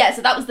DMs? Yeah,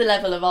 so that was the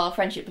level of our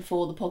friendship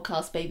before the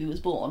podcast baby was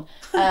born.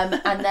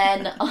 And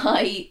then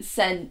I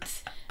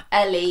sent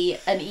Ellie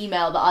an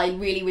email that I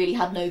really, really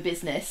had no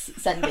business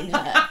sending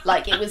her.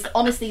 Like, it was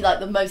honestly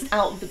like the most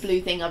out of the blue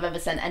thing I've ever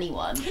sent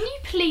anyone. Can you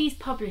please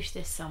publish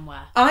this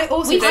somewhere? I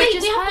also We don't. say-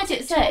 Just we have heard got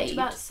it it talked saved.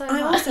 about so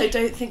I much. also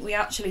don't think we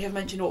actually have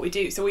mentioned what we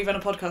do. So we've run a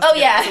podcast. Oh, together.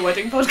 yeah. It's a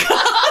wedding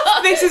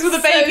podcast. This is with the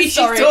baby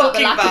So sorry she's about the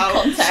talking lack of about.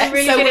 context. I'm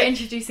really So good at we're-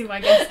 introducing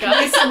my guests,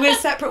 guys. We're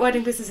separate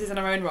wedding businesses in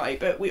our own right,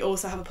 but we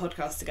also have a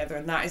podcast together,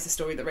 and that is the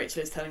story that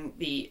Rachel is telling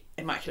the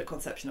Immaculate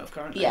Conception of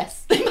currently.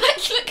 Yes, the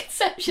Immaculate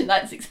Conception,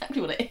 that's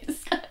exactly what it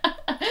is.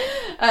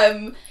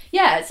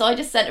 Yeah, so I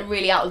just sent a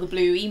really out of the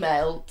blue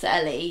email to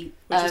Ellie.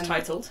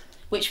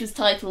 Which was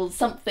titled.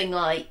 Something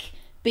like,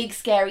 big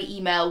scary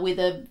email with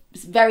a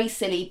very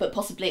silly but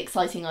possibly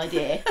exciting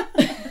idea.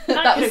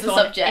 That was could've the gone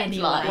subject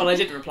anywhere. line. Well, I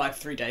didn't reply for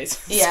 3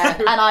 days. Yeah,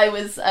 so and I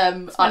was...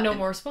 My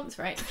normal response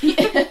rate. Slow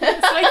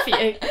for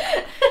you.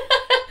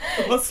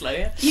 it was slow,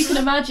 yeah. You can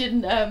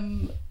imagine,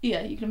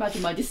 you can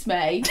imagine my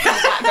dismay in the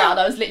background.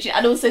 I was literally,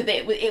 and also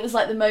that it was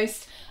like the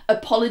most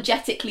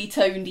apologetically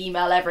toned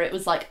email ever. It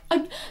was like,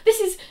 this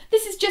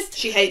is just.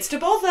 She hates to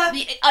bother.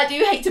 I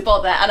do hate to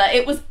bother, and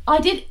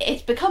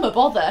it's become a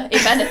bother,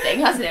 if anything,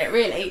 hasn't it?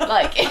 Really,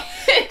 like a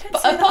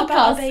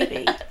podcast.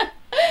 Baby.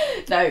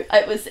 No,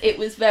 it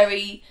was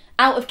very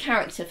out of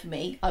character for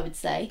me, I would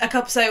say. A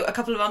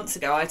couple of months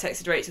ago, I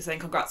texted Rachel saying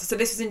congrats. So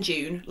this was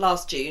in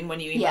last June, when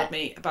you emailed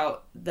me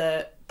about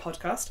the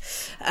podcast.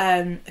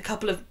 A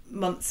couple of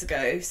months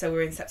ago, so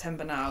we're in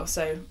September now,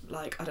 so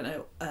like, I don't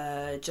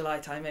know, July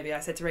time maybe, I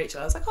said to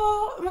Rachel, I was like,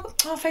 oh my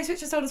God, Facebook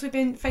just told us we've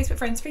been Facebook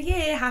friends for a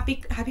year,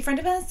 happy friend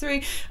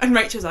anniversary. And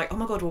Rachel was like, oh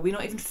my God, well, we're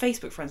not even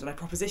Facebook friends when I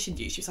propositioned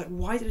you. She was like,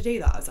 why did I do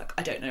that? I was like,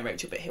 I don't know,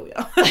 Rachel, but here we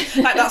are.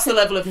 Like, that's the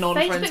level of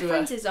non-friends Facebook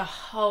friends is a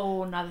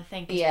whole nother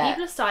thing, because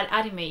people have started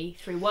adding me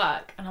through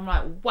work, and I'm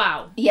like,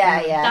 wow,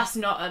 that's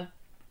not a...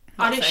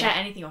 I don't share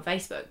anything on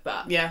Facebook,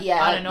 but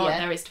I don't know what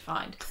there is to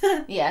find.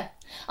 Yeah.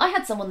 I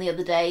had someone the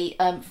other day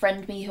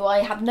friend me who I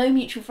have no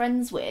mutual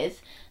friends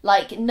with,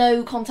 like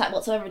no contact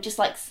whatsoever, just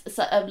like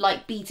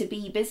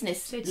B2B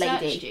business so it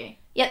lady. searched you?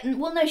 Yeah,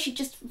 well no, she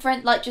just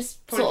probably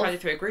found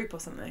it through a group or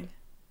something.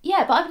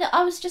 Yeah, but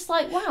I was just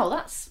like, wow,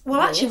 that's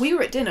weird. Actually, we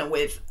were at dinner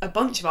with a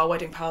bunch of our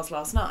wedding pals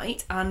last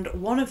night, and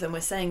one of them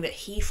was saying that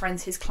he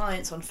friends his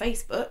clients on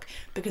Facebook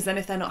because then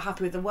if they're not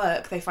happy with the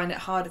work, they find it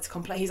harder to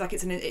complain. He's like,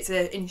 it's an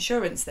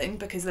insurance thing,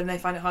 because then they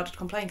find it harder to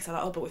complain because they're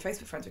like, oh, but we're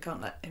Facebook friends, we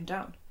can't let him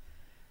down.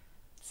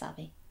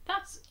 Savvy.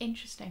 That's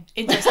interesting.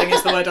 Interesting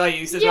is the word I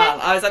used as well.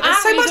 I was like, there's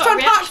so much to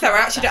unpack there.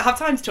 I actually don't have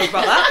time to talk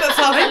about that.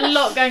 But there's a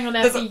lot going on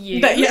there for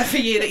you. For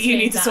you that you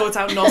need to sort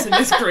out, not in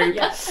this group.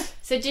 Yeah.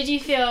 So did you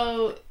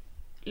feel,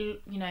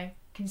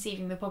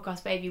 conceiving the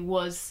podcast baby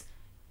was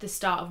the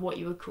start of what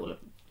you would call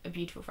a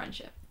beautiful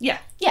friendship? Yeah,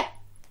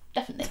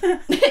 definitely.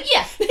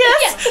 Yes.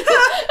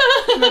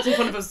 Imagine if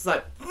one of us was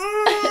like,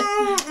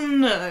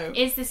 no.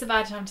 Is this a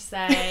bad time to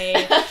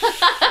say?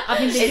 I've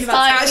been thinking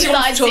about to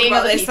talk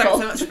about this. Thanks so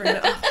much for bringing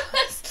it up.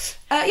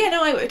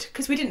 No, I would,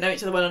 because we didn't know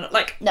each other well enough.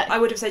 Like, no. I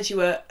would have said you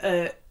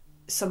were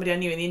somebody I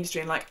knew in the industry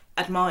and like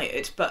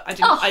admired, but I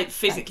didn't. I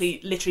physically,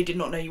 literally did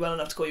not know you well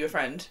enough to call you a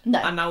friend. No.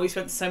 And now we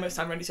spent so much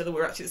time around each other,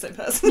 we're actually the same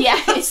person.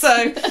 Yeah.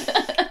 So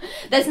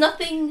there's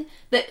nothing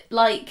that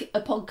like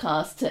a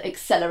podcast to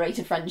accelerate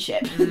a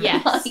friendship.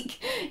 Yes. Like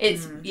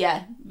it's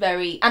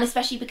very, and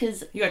especially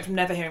because you went from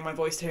never hearing my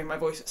voice to hearing my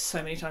voice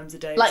so many times a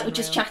day. Like we're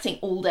just chatting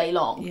all day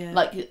long,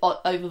 like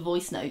over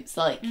voice notes,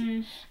 like,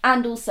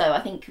 and also I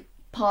think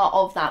part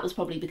of that was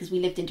probably because we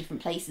lived in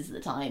different places at the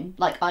time.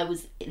 Like I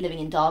was living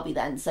in Derby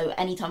then, so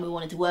anytime we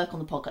wanted to work on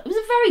the podcast, it was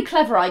a very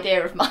clever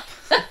idea of mine.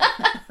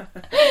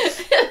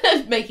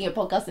 Making a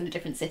podcast in a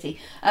different city.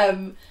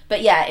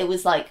 But yeah, it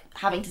was like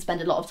having to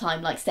spend a lot of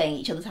time like staying at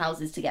each other's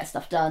houses to get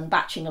stuff done,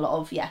 batching a lot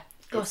of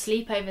God,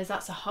 sleepovers,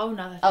 that's a whole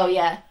nother thing. Oh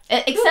yeah.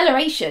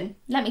 Acceleration,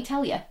 let me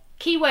tell you.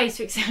 Key ways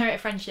to accelerate a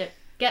friendship.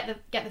 Get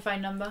the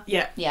phone number.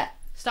 Yeah.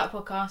 Start a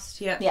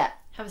podcast. Yeah.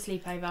 Have a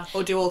sleepover.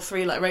 Or do all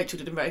three like Rachel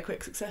did in very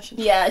quick succession.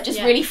 Yeah, just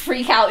really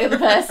freak out the other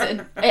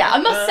person. Yeah, I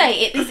must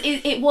say,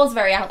 it was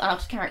very out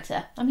of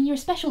character. I mean, you're a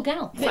special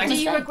gal. But do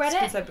you regret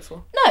it? I've said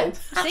before. No,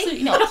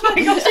 absolutely not. Oh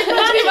my gosh,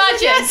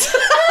 imagine.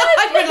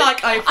 I've been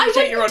like, I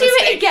appreciate your honesty. I wouldn't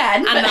do it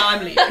again. And now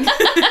I'm leaving.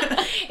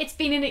 It's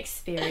been an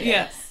experience.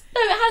 Yes.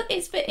 No,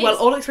 it's well,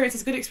 all experience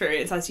is good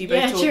experience, as you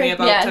both told me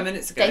about 10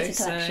 minutes ago. Data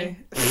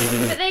collection.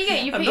 But there you go,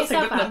 you put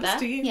yourself out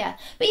there. Yeah.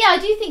 But yeah, I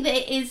do think that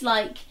it is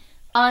like,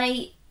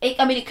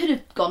 it could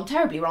have gone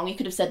terribly wrong. You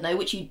could have said no,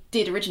 which you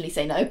did originally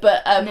say no,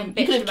 but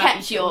you could have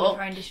kept your...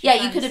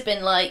 Yeah, you could have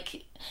been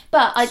like...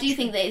 But I do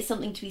think that it's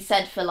something to be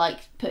said for like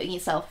putting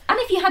yourself... And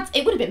if you had...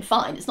 It would have been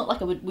fine. It's not like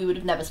we would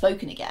have never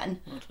spoken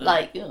again.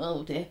 Like,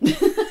 oh dear.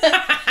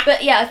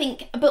 But yeah, I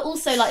think... But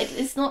also, like,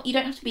 it's not... You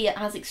don't have to be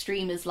as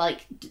extreme as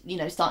like,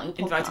 starting a podcast.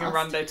 Inviting a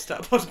rando to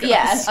start a podcast.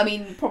 Yeah, I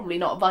mean, probably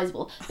not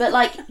advisable. But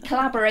like,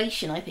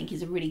 collaboration, I think,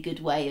 is a really good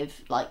way of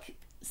like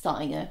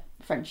starting a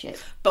friendship.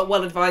 But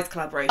well-advised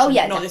collaboration. Oh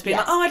yeah, not just being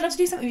like, oh, I'd love to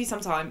do something with you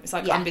sometime. It's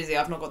like, I'm busy,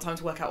 I've not got time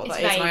to work out what that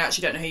is, and I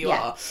actually don't know who you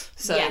are.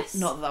 So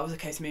not that was the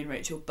case with me and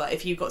Rachel, but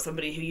if you've got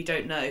somebody who you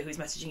don't know who's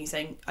messaging you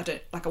saying,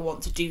 I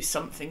want to do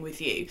something with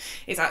you,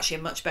 it's actually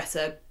a much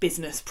better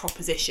business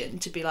proposition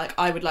to be like,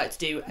 I would like to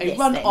do a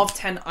run of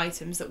 10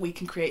 items that we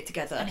can create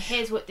together. And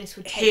here's what this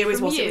would take Here is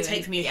what it would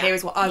take from you. Here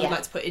is what I would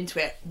like to put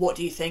into it. What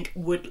do you think?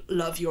 Would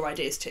love your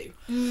ideas too.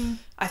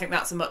 I think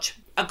that's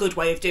a good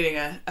way of doing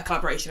a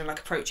collaboration and like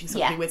approaching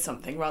something with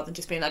something, rather than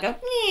just being like,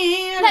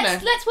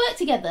 let's work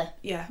together.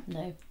 Yeah.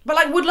 No. But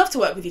like, would love to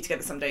work with you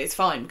together someday, it's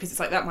fine, because it's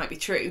like, that might be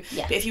true.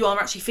 Yeah. But if you are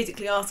actually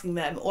physically asking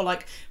them, or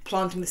like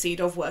planting the seed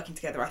of working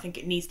together, I think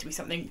it needs to be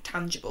something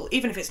tangible.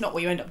 Even if it's not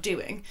what you end up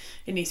doing,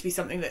 it needs to be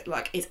something that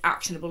like is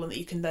actionable and that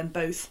you can then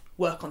both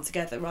work on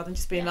together, rather than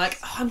just being like,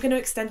 oh, I'm going to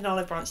extend an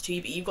olive branch to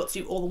you, but you've got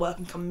to do all the work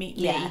and come meet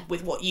me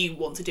with what you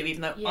want to do,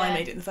 even though I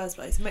made it in the first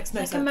place. It makes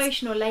no sense.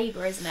 Emotional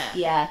labour, isn't it?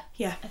 Yeah.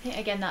 Yeah. I think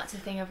again that's a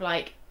thing of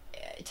like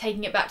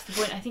taking it back to the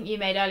point I think you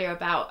made earlier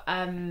about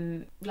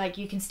like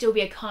you can still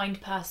be a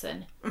kind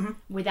person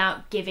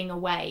without giving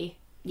away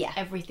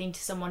everything to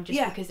someone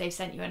just because they've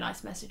sent you a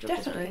nice message or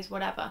just because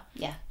whatever.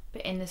 Yeah.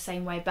 But in the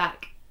same way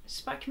back, it's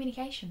about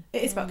communication.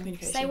 It is about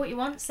communication. Say what you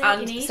want, say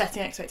what you need. And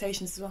setting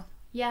expectations as well.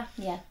 Yeah.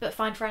 But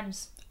find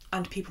friends.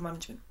 And people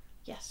management.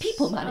 Yes.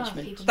 People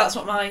management. That's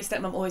what my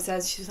stepmom always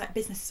says. She's like,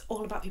 business is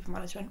all about people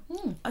management.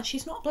 And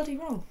she's not bloody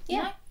wrong.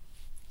 Yeah. No.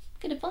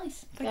 Good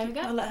advice. There we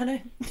go. I'll let her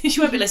know. She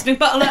won't be listening,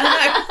 but I'll let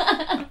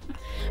her know.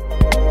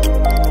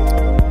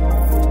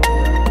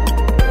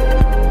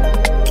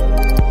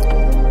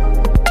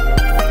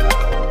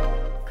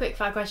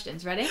 fire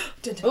questions. Ready?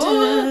 Dun, dun,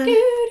 dun.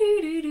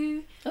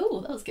 Doo-doo-doo-doo.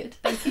 Oh, that was good.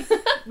 Thank you.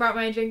 Write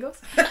my own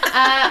jingles. All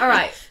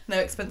right. No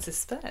expenses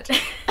spared.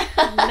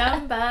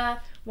 Number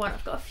 1.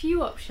 I've got a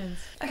few options.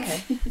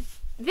 Okay.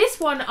 This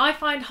one I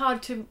find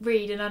hard to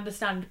read and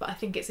understand, but I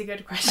think it's a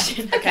good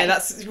question. Okay,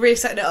 that's really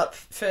setting it up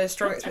for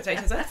strong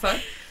expectations there. Fine.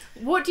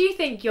 What do you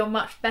think you're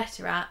much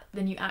better at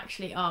than you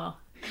actually are?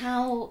 Hang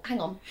on.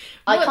 What?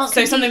 I can't So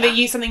compute something that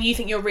you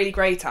think you're really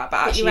great at,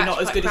 but actually you're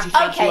not as actually good as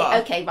quite you think you are.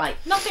 Okay, right.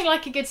 Nothing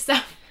like a good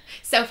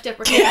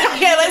self-deprecation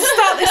Okay, let's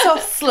start this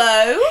off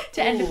slow.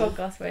 to end a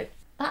podcast with.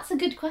 That's a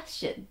good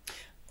question.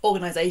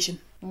 Organisation.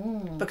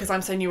 Because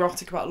I'm so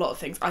neurotic about a lot of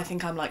things. I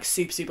think I'm like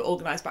super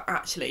organised, but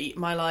actually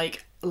my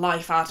like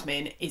life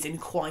admin is in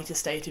quite a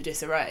state of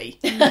disarray.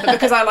 But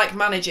because I like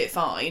manage it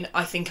fine,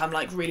 I think I'm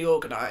like really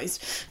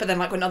organised. But then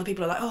like when other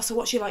people are like, oh, so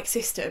what's your like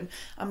system?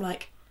 I'm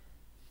like,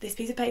 this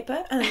piece of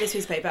paper and then this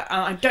piece of paper,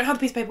 and I don't have the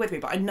piece of paper with me,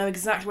 but I know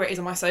exactly where it is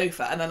on my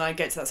sofa. And then I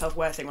get to that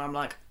self-aware thing where I'm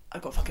like,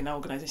 I've got fucking no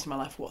organisation in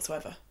my life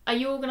whatsoever. Are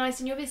you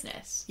organised in your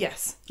business?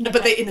 Yes,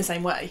 but they in the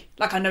same way.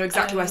 Like I know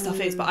exactly where stuff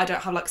is, but I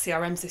don't have like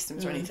CRM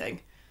systems or anything.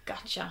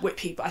 Gotcha. With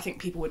people, I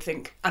think people would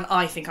think, and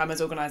I think I'm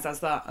as organised as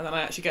that, and then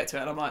I actually get to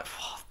it and I'm like,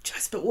 oh,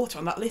 just spilled water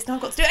on that list, now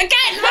I've got to do it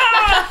again!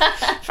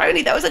 Ah! If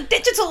only there was a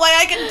digital way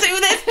I can do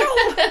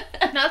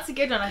this! That's a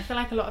good one. I feel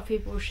like a lot of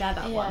people share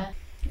that Yeah. one.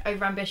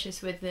 Over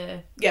ambitious with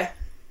the... Yeah.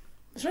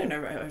 There's no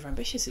over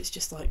ambitious, it's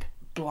just like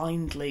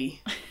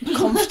blindly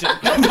confident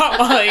about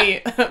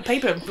my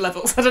paper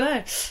levels, I don't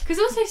know. Because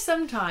also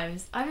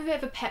sometimes, I have a bit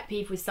of a pet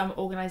peeve with some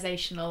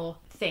organisational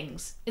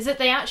things, is that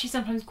they actually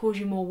sometimes cause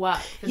you more work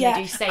than they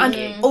do save and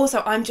you.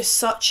 also I'm just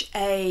such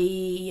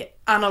a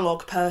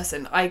analog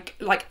person. I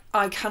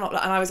cannot,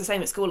 and I was the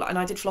same at school, and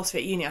I did philosophy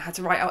at uni. I had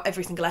to write out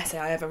every single essay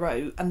I ever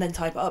wrote and then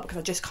type it up because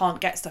I just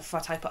can't get stuff if I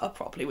type it up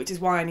properly, which is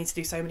why I need to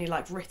do so many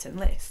like written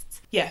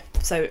lists. Yeah,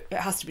 so it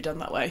has to be done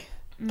that way.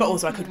 But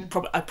also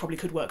I probably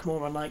could work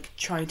more on like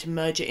trying to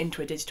merge it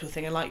into a digital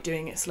thing and like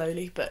doing it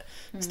slowly, but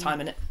there's time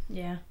in it.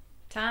 Yeah.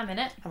 Time in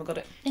it. Haven't got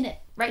it. In it.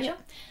 Rachel? Yeah.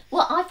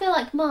 Well, I feel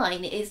like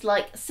mine is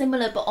like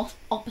similar but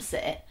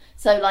opposite.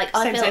 So like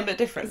I feel Same but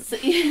different. So,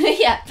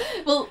 yeah.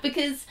 Well,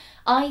 because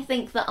I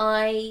think that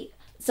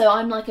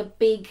I'm like a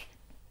big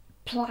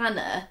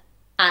planner,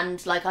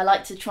 and like I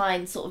like to try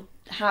and sort of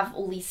have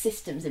all these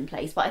systems in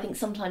place, but I think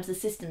sometimes the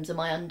systems are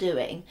my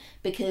undoing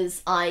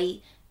because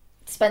I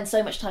spend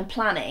so much time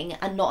planning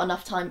and not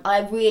enough time. I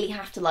really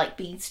have to like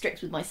be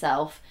strict with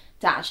myself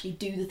to actually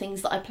do the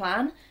things that I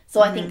plan.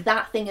 So I think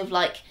that thing of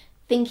like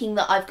thinking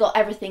that I've got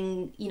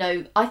everything, you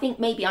know, I think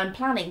maybe I'm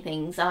planning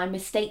things and I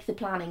mistake the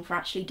planning for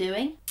actually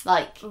doing.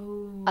 Like,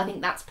 Ooh. I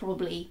think that's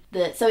probably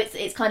so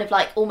it's kind of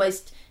like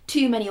almost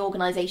too many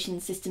organisation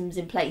systems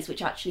in place,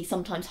 which actually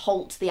sometimes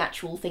halt the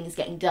actual things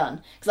getting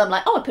done. Because I'm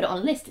like, oh, I put it on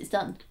a list, it's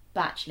done.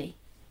 But actually,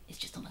 it's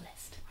just on a list.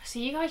 So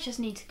you guys just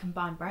need to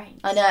combine brains.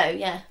 I know,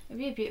 yeah. It'd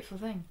be a beautiful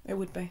thing. It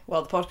would be.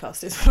 Well, the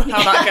podcast is how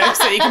that goes,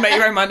 so you can make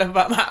your own mind up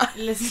about that.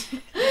 Listen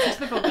to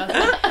the podcast.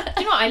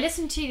 Do you know what? I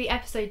listened to the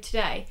episode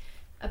today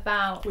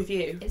about... With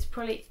you. It's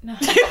probably... No.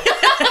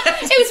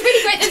 It was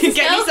really great. There's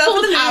Get a girl yourself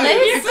called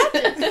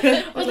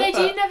Alice. Although,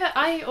 do you never...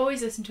 I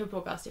always listen to a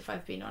podcast if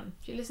I've been on.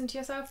 Do you listen to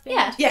yourself? being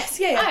Yeah. on? Yes,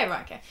 yeah. Oh,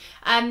 right, okay.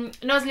 And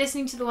I was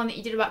listening to the one that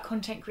you did about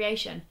content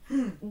creation.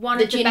 One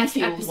The of the gin best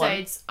fuel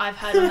episodes I've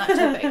heard on that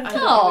topic. I thought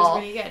it Aw.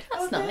 was really good.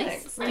 That's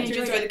nice. Really Did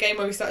you enjoyed enjoy it. the game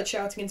where we started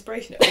shouting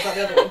inspiration? Or was that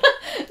the other one?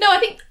 No, I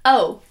think...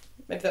 Oh.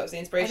 Maybe that was the I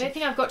inspiration. don't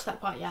think I've got to that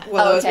part yet.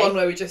 Well, there was okay. one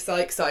where we just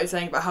like started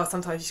saying about how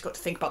sometimes you just got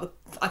to think about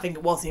I think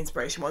it was the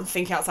inspiration one,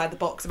 think outside the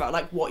box about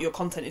like what your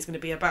content is going to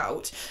be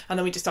about, and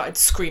then we just started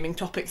screaming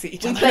topics at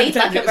each We other. played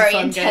like It a was very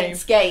fun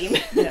intense game.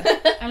 Yeah.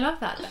 I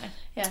love that though.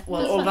 Yeah.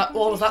 Well,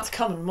 all of that to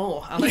come and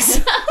more,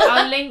 Alice.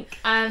 I'll link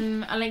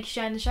you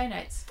share in the show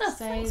notes. Oh, so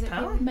thanks, that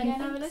pal. people can Many go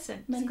and have a thanks.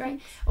 listen. Many It's great.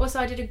 thanks. Also,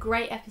 I did a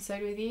great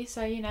episode with you,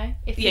 so you know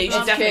if Yeah, you people should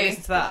aren't- definitely true.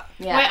 listen to that.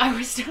 Yeah. Wait, I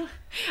was still.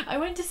 I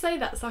went to say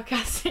that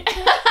sarcastic,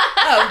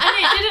 Oh.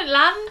 and it didn't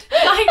land.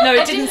 Like, No,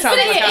 I it didn't sound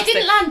But it sarcastic.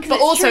 didn't land 'cause But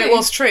it's also true. it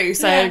was true,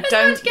 so Yeah.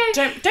 don't do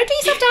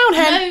yourself down,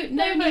 Hen.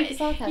 No but need for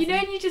sarcasm. you know,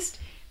 and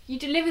you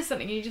deliver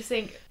something, and you just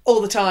think, All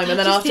the time, and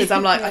then Just afterwards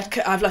I'm like,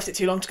 yeah. I've left it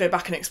too long to go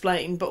back and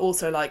explain, but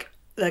also like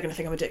they're going to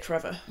think I'm a dick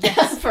forever.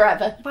 Yes,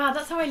 forever. wow,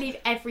 that's how I leave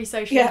every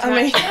social Yeah, I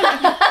mean, interaction.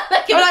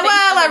 I'm like,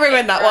 well, I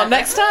ruined that one.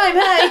 Next time,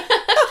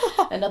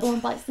 hey. Another one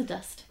bites the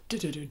dust.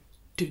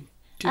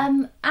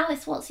 Dun-dun-dun.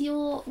 Alice, what do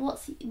you we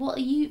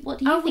think were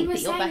that you're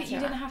saying better that you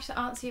didn't at? have to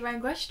answer your own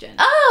question.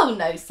 Oh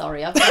no,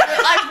 sorry, I've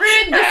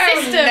ruined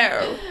the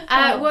system.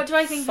 No. What do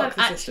I think Fuck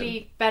I'm the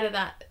actually better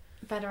at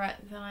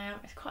than I am?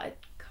 It's quite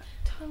a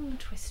tongue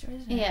twister,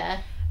 isn't it?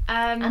 Yeah,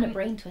 And and a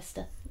brain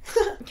twister.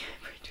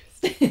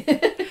 Do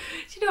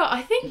you know what?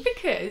 I think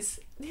because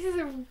this is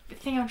a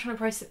thing I'm trying to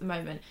process at the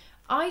moment,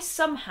 I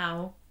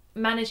somehow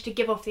managed to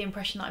give off the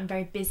impression that I'm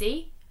very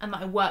busy and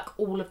that I work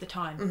all of the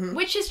time,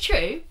 which is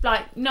true,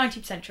 like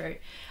 90% true.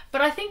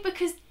 But I think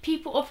because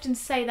people often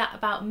say that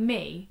about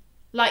me,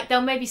 like they'll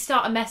maybe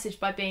start a message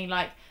by being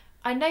like,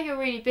 I know you're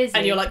really busy.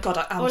 And you're like,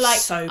 God, I'm or like,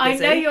 so busy. I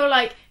know you're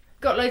like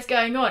got loads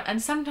going on,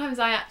 and sometimes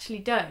I actually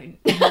don't.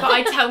 But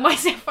I tell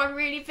myself I'm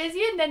really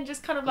busy, and then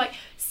just kind of like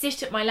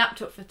sit at my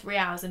laptop for 3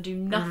 hours and do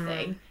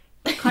nothing.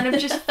 Kind of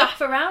just faff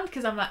around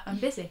because I'm like, I'm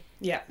busy.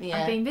 Yeah.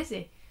 I'm being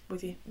busy.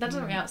 With you. That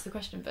doesn't really answer the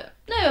question, but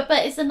No,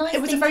 but it's a nice thing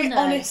to know. It was a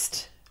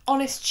very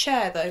honest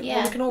share, though. Yeah,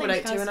 one we can all thanks,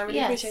 relate to, guys. and I really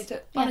appreciate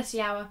it. Yeah.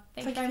 honesty hour.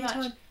 Thank you very for your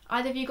much. time.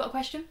 Either of you got a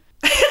question?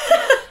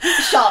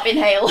 Sharp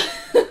inhale.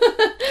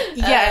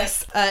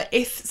 Yes.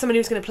 If somebody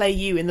was going to play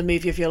you in the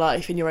movie of your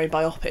life, in your own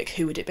biopic,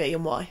 who would it be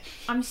and why?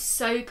 I'm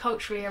so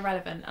culturally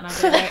irrelevant, and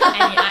I don't know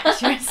any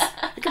actress.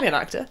 It could be an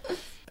actor.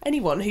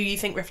 Anyone who you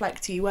think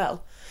reflects you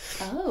well.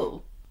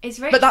 Oh. Is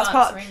Rachel But that's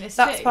answering this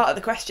that's too? part of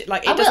the question.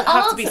 Like, I it will doesn't have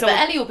answer, to be but someone...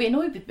 Ellie will be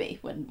annoyed with me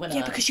when Yeah,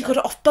 I because you answer. got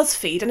it off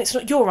BuzzFeed, and it's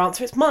not your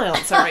answer, it's my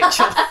answer,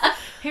 Rachel.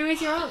 Who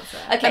is your answer?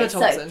 Okay, Emma so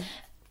Thompson.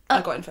 I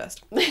got in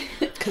first.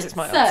 Because it's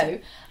my So,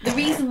 answer. the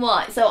reason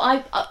why...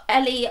 So,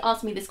 Ellie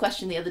asked me this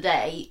question the other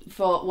day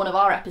for one of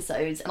our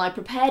episodes, and I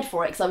prepared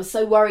for it because I was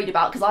so worried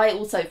about... Because I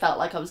also felt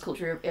like I was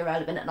culturally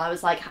irrelevant, and I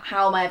was like,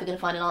 how am I ever going to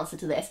find an answer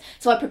to this?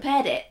 So, I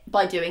prepared it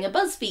by doing a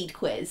BuzzFeed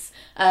quiz.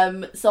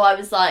 So, I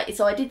was like...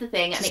 So, I did the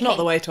thing, and It's not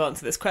the way to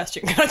answer this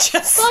question, can I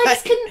just say? Well, I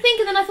just couldn't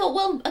think, and then I thought,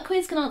 well, a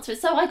quiz can answer it.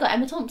 So I got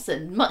Emma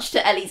Thompson, much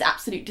to Ellie's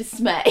absolute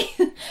dismay.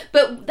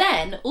 But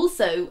then,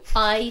 also,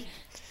 I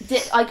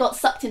got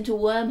sucked into a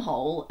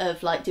wormhole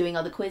of like doing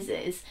other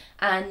quizzes,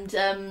 and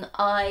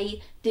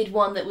I did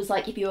one that was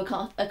like, if you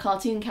were a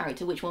cartoon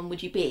character, which one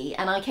would you be?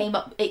 And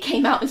it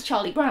came out as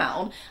Charlie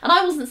Brown, and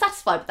I wasn't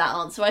satisfied with that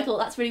answer. I thought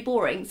that's really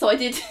boring, so I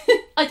did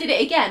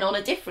it again on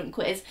a different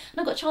quiz,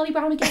 and I got Charlie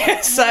Brown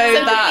again. So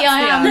maybe that's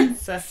I the am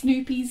answer.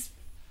 Snoopy's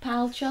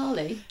pal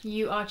Charlie.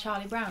 You are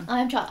Charlie Brown.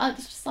 I am Charlie. I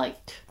was just like,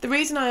 The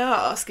reason I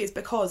ask is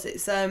because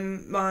it's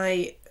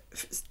my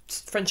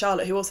friend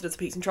Charlotte, who also does the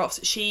Peaks and Troughs.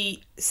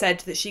 She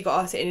said that she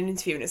got asked it in an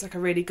interview, and it's like a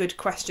really good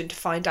question to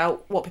find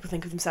out what people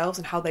think of themselves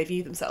and how they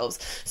view themselves.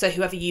 So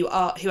whoever you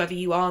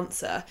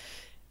answer,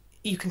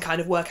 you can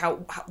kind of work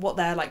out what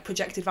their like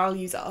projected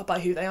values are by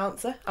who they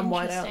answer and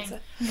why they answer.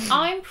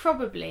 I'm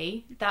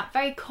probably that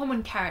very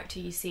common character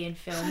you see in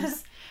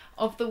films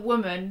of the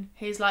woman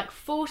who's like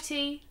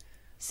 40,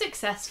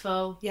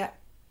 successful, Yeah,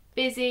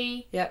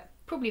 busy, yeah,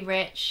 probably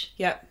rich,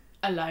 yeah.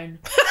 alone.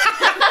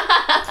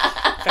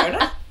 Fair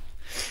enough.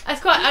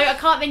 That's quite. I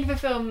can't think of a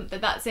film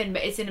that's in,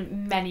 but it's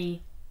in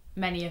many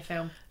a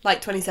film.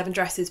 Like 27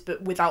 Dresses,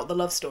 but without the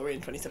love story in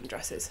 27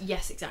 Dresses.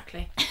 Yes,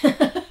 exactly.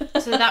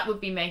 So that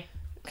would be me,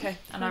 Okay,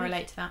 and I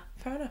relate to that.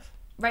 fair enough.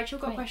 Rachel,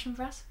 got a Great. question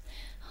for us?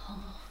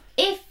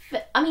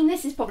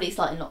 This is probably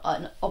slightly not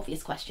an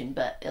obvious question,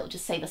 but it'll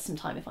just save us some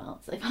time if I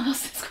ask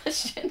this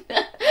question.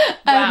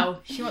 Wow,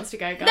 she wants to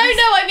go, guys. No,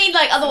 I mean,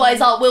 like, otherwise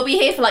we'll be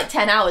here for like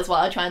 10 hours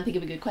while I try and think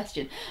of a good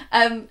question.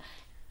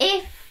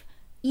 If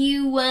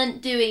you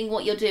weren't doing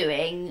what you're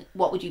doing,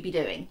 what would you be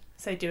doing?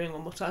 Say doing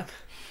one more time.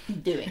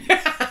 Doing.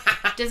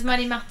 Does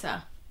money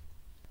matter?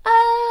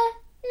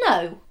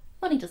 No.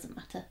 Money doesn't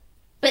matter.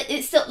 But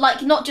it's still,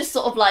 like, not just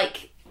sort of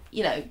like,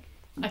 you know...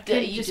 I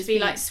could you just be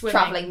like swimming.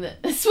 Travelling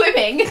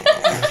swimming.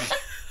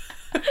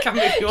 Can be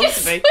if you want Just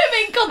to be.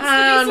 swimming, constantly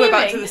And swimming. we're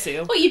back to the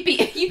seal. Well, you'd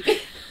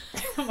be...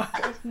 Oh my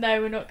god.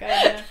 No, we're not going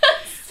there.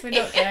 We're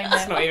not going It's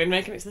there. not even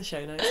making it to the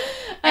show notes.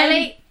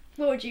 Ellie,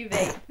 what would you be?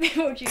 What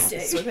would you do?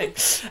 Swimming.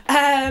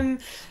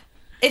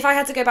 If I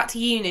had to go back to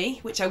uni,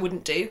 which I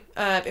wouldn't do,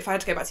 if I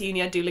had to go back to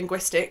uni, I'd do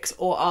linguistics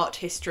or art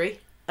history.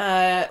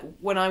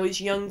 When I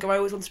was younger, I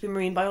always wanted to be a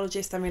marine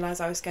biologist, then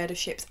realised I was scared of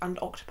ships and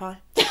octopi.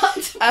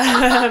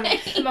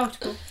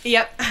 Multiple.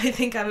 Yep, I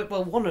think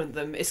one of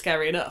them is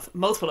scary enough.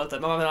 Multiple of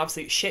them, I'm an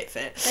absolute shit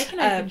fit. They can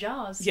open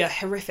jars. Yeah,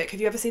 horrific. Have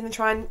you ever seen them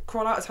try and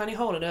crawl out a tiny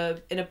hole in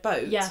a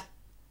boat? Yeah.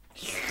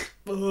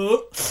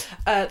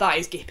 That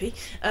is gippy.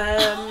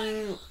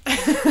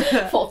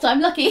 Fourth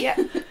time lucky. Yeah,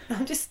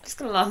 I'm just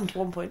going to land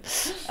 1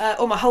 point.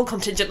 Or my whole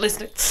contingent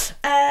listening.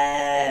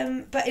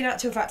 But in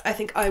actual fact, I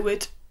think I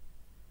would...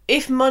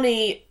 If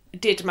money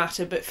did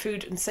matter, but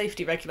food and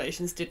safety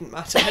regulations didn't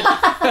matter,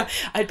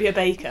 I'd be a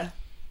baker.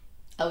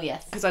 Oh,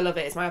 yes. Because I love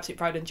it. It's my absolute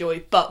pride and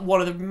joy. But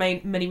one of the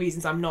many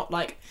reasons I'm not,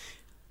 like,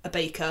 a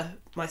baker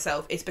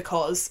myself is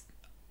because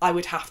I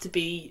would have to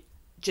be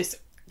just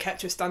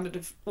kept to a standard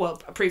of,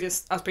 as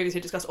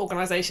previously discussed,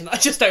 organisation that I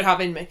just don't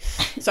have in me.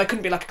 So I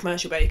couldn't be like a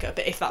commercial baker,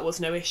 but if that was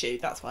no issue,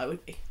 that's what I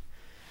would be.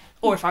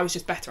 Or if I was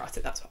just better at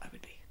it, that's what I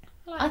would be.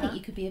 I think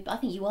you could be. I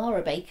think you are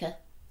a baker.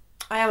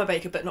 I am a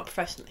baker, but not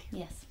professionally.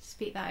 Yes.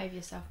 Speak that over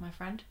yourself, my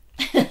friend.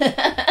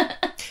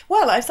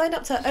 Well, I've signed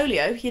up to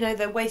Olio,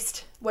 the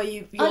waste where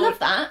I love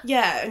that.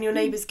 Yeah, and your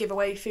neighbours give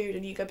away food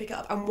and you go pick it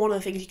up. And one of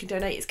the things you can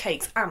donate is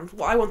cakes. And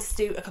what I wanted to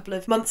do a couple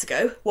of months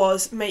ago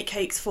was make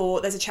cakes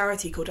there's a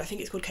charity called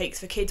Cakes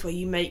for Kids, where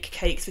you make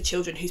cakes for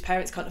children whose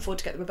parents can't afford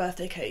to get them a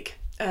birthday cake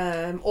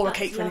or a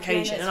cake for an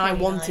occasion. And I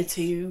wanted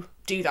to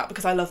do that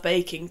because I love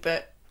baking,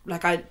 but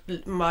like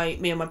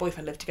me and my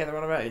boyfriend live together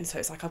on our own, so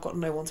it's like I've got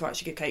no one to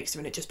actually give cakes to,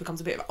 and it just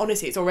becomes a bit of,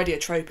 honestly, it's already a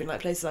trope in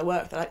like places I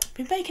work. They're like,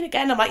 been baking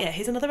again. I'm like, yeah,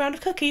 here's another round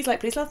of cookies, like,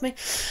 please love me.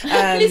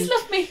 Please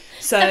love me.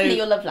 So definitely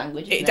your love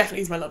language, isn't it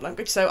definitely is my love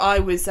language. So I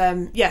was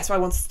so I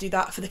wanted to do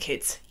that for the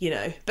kids, you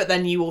know, but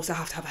then you also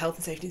have to have a health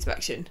and safety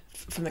inspection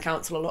from the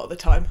council a lot of the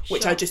time,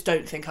 which I just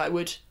don't think I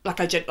would, like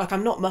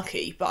I'm not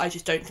mucky, but I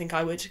just don't think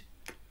I would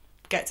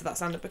get to that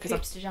standard because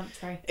hoops to jump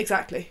through.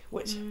 Exactly,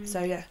 which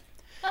so yeah,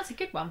 that's a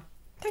good one.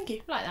 Thank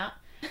you. I like that.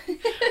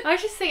 I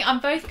just think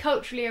I'm both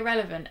culturally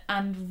irrelevant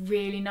and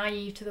really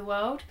naive to the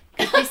world,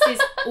 because this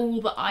is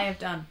all that I have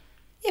done.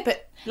 Yeah,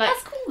 but like,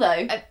 that's cool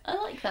though. I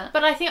like that.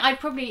 But I think I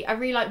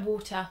really like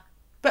water.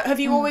 But have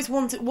you always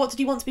wanted? What did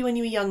you want to be when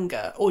you were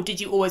younger, or did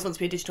you always want to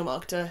be a digital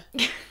marketer?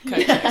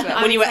 Coach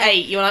when you were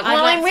 8, you were like,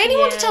 well, I really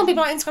want to tell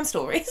people about Instagram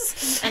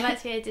stories. I'd like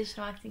to be a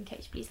digital marketing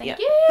coach, please. Thank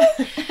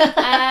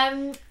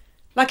you.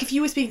 Like, if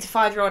you were speaking to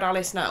 5-year-old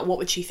Alice now, what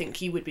would she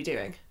think you would be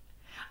doing?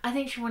 I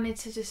think she wanted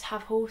to just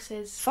have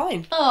horses.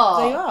 Fine. Oh,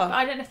 there you are. But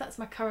I don't know if that's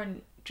my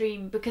current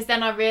dream, because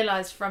then I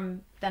realised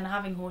from then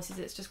having horses,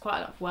 it's just quite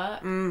a lot of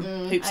work.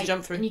 Hoops to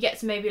jump through. And you get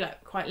to maybe,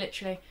 like, quite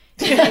literally,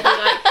 maybe,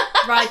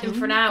 like, ride them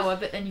for an hour,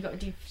 but then you've got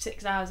to do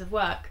 6 hours of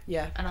work.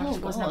 Yeah. And I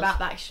just wasn't about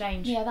that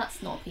exchange. Yeah,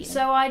 that's not appealing.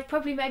 So I'd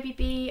probably maybe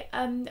be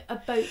a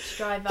boat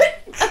driver.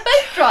 A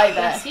boat driver?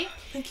 Bless you.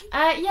 Thank you.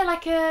 Yeah,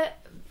 like a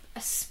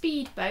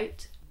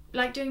speedboat.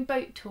 Like doing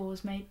boat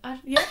tours, maybe. I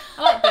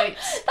like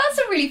boats. That's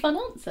a really fun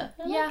answer.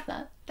 I like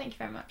that. Thank you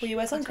very much. Will you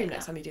wear sun cream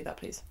next time you do that,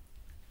 please?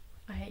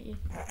 I hate you.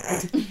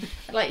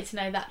 I'd like you to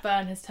know that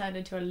burn has turned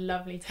into a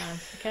lovely tan,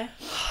 okay?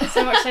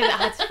 So much so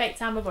that I had to fake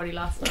tan my body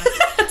last night.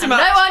 And no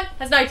one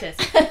has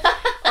noticed.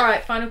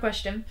 Alright, final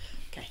question.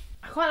 Okay.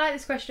 I quite like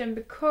this question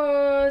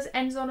because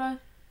ends on a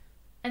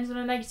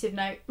negative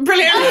note.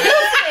 Brilliant!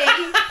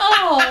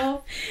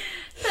 Oh.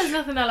 There's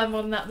nothing I'll have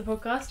more than that in the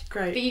podcast.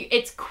 Great. But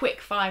it's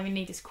quick fire. We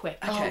need is quick.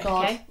 Okay. Oh,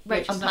 God. Okay?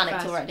 Rachel's I'm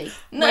panicked first. already.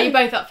 No, you're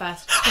both up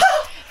first.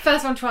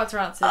 First one to answer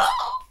answers.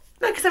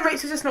 No, because then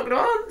Rachel's just not going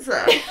to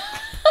answer.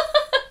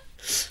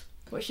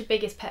 What's your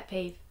biggest pet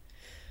peeve?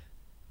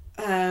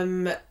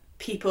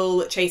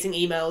 People chasing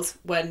emails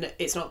when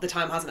it's not, the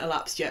time hasn't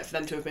elapsed yet for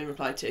them to have been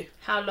replied to.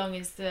 How long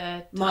is the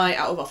time? My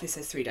out of office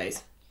says 3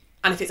 days.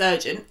 And if it's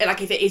urgent,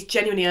 like if it is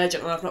genuinely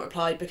urgent and I've not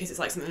replied because it's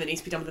like something that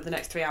needs to be done within the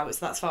next 3 hours,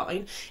 that's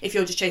fine. If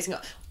you're just chasing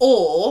up,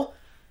 or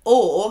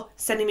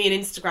sending me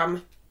an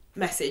Instagram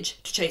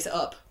message to chase it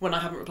up when I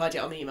haven't replied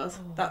yet on the emails,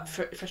 that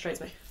frustrates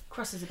me.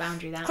 Crosses a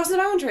boundary, that. Crosses a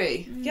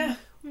boundary, yeah.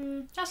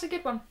 That's a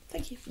good one.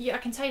 Thank you. Yeah, I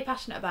can tell you're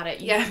passionate about it.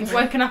 Yeah. You've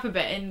woken up a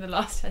bit in the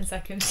last 10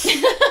 seconds.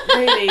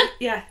 Really,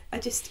 yeah.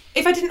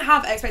 If I didn't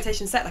have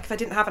expectations set, like if I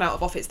didn't have an out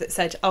of office that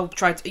said, I'll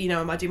try to,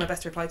 I do my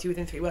best to reply to you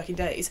within 3 working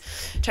days,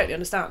 totally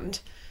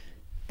understand.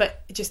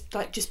 But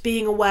just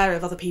being aware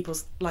of other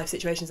people's life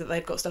situations, that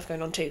they've got stuff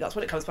going on too, that's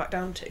what it comes back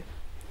down to.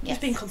 Yes.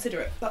 Just being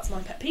considerate, that's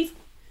my pet peeve.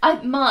 I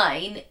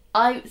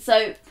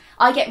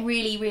get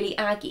really, really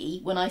aggy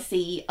when I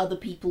see other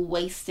people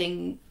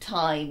wasting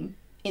time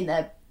in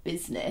their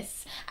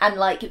business, and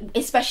like,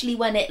 especially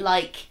when it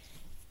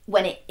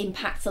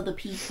impacts other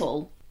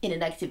people in a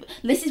negative.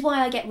 This is why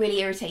I get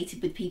really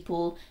irritated with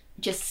people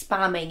just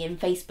spamming in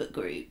Facebook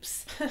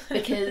groups,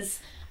 because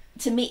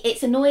to me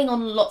it's annoying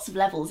on lots of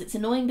levels. It's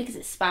annoying because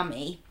it's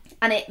spammy,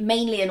 and it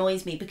mainly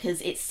annoys me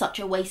because it's such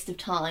a waste of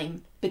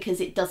time,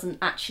 because it doesn't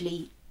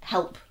actually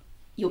help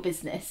your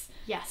business.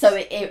 Yes. So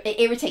it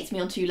irritates me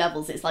on 2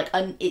 levels. It's like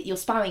you're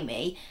spamming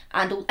me,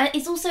 and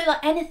it's also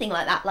like anything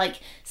like that, like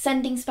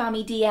sending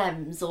spammy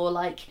DMs, or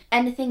like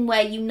anything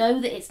where you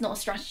know that it's not a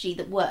strategy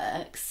that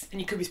works,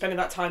 and you could be spending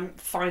that time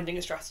finding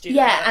a strategy.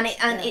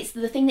 It's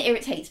the thing that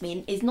irritates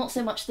me is not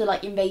so much the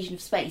like invasion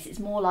of space. It's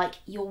more like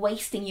you're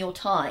wasting your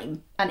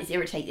time, and it's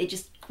irritating. It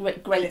just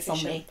grates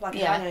on me. Like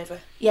a hangover.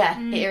 Yeah,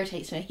 it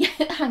irrits me.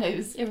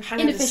 Hangovers.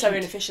 Hangovers are so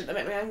inefficient, they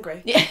make me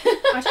angry. Yeah.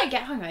 I don't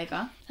get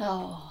hungover.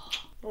 Oh.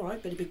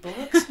 Alright, Billy Big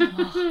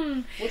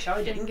Bollocks. Wish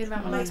I didn't. Good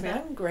about It my makes me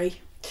life. angry.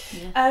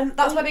 Yeah.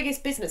 That's my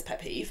biggest business pet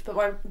peeve, but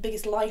my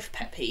biggest life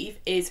pet peeve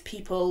is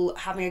people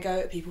having a go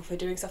at people for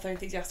doing stuff they're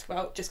enthusiastic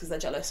about just because they're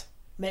jealous.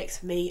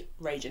 Makes me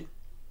raging.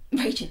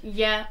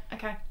 Yeah,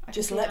 okay.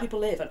 Just let people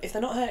live. And if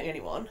they're not hurting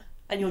anyone,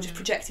 and you're just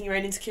projecting your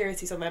own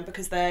insecurities on them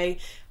because they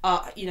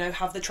are,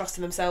 have the trust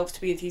in themselves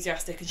to be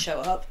enthusiastic and show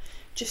up,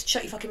 just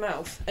shut your fucking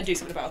mouth and do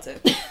something about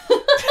it.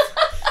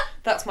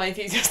 That's my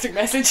enthusiastic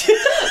message.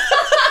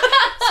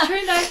 It's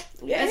true though.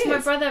 Yeah, my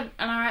brother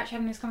and I were actually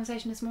having this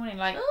conversation this morning.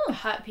 Like,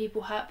 hurt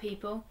people.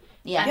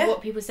 Yeah. And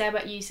what people say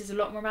about you says a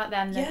lot more about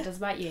them than it does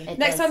about you.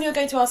 Next time you're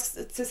going to ask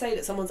to say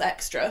that someone's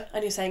extra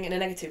and you're saying it in a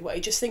negative way,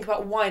 just think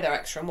about why they're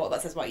extra and what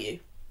that says about you.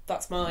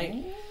 That's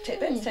my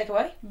tidbit to take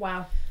away.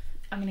 Wow.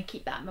 I'm going to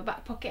keep that in my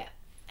back pocket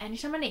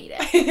anytime I need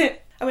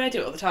it. I mean, I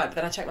do it all the time, but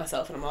then I check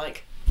myself and I'm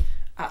like,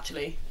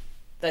 actually,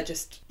 they've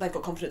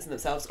got confidence in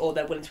themselves, or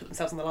they're willing to put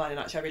themselves on the line, and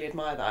actually I really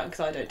admire that, and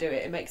because I don't do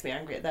it, it makes me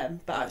angry at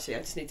them, but actually I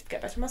just need to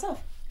get better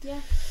myself. Yeah.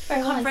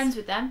 Very I'm wise. friends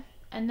with them.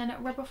 and then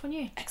it'll rub off on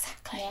you.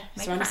 Exactly.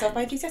 Yeah. Surround yourself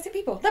by enthusiastic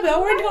people. There we are.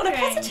 We're ending on a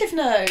positive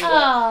note.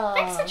 Oh.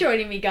 Thanks for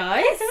joining me,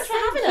 guys. Thanks so much for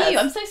having Thank you.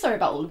 us. I'm so sorry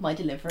about all of my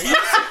delivery.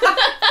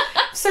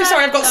 So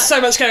sorry, I've got so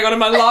much going on in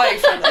my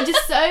life. I'm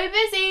just so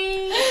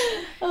busy.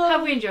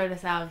 Have we enjoyed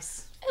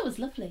ourselves? It was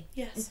lovely.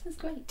 Yes. It was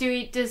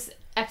great. Does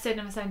episode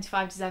number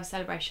 75 deserve a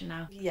celebration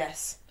now?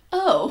 Yes.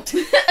 Oh, a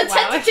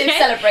tentative okay.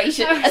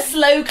 celebration, a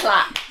slow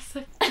clap.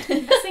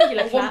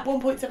 Singular clap.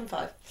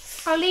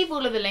 1.75. I'll leave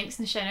all of the links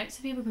in the show notes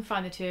so people can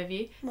find the two of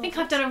you. I think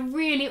I've done a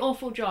really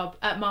awful job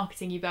at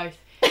marketing you both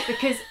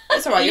because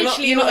It's alright, you're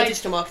literally not all a I-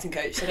 digital marketing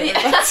coach, so don't worry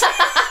about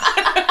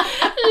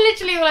it.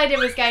 literally all I did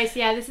was go, so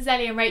yeah, this is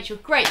Ellie and Rachel.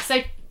 Great,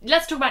 so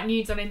let's talk about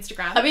nudes on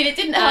Instagram. I mean, it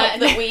didn't help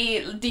that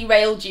we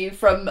derailed you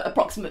from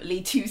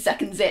approximately 2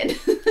 seconds in.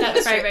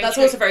 That's very, very That's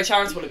true. also very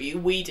charitable of you.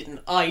 We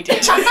didn't. I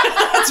did.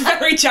 That's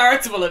very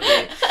charitable of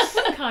you.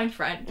 Kind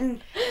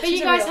friend. But She's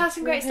you a guys real- have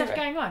some great real stuff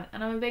hero. going on,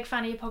 and I'm a big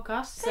fan of your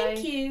podcast. So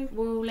Thank you.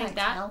 We'll link Thanks,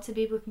 that pal. so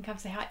people can come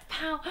say hi.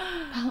 Pow.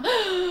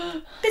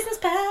 Business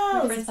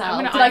pals. Friends. Wow.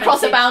 I'm Did gonna I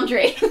cross a iMessage-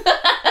 boundary?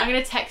 I'm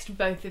going to text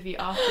both of you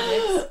after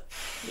this.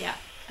 Yeah,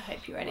 I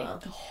hope you're ready. Wow.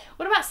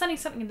 What about sending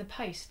something in the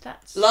post?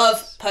 That's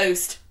Love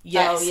post.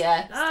 Yes. Oh,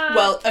 yeah.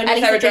 Well, only if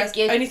Ellie's their a good address,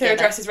 gift only if their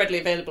giver. address is readily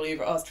available.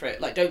 You've asked for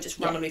it. Like, don't just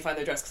randomly find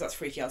their address because that's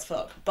freaky as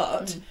fuck.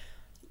 But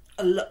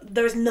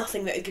there is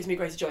nothing that gives me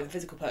greater joy than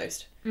physical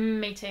post.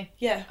 Me too.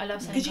 Yeah, I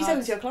love sending because you send them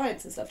cards. to your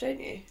clients and stuff, don't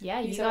you? Yeah,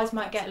 you send guys off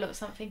might cards. get a little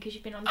something because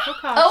you've been on the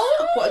podcast.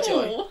 Oh, What a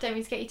joy. Don't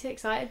mean to get you too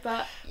excited,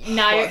 but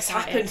no, Oh, you're it's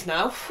excited. happened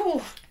now.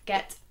 Whew.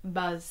 Get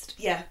buzzed.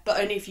 Yeah, but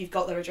only if you've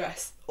got their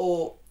address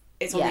or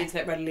it's on Yeah. the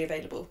internet readily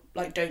available.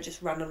 Like, don't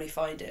just randomly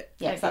find it.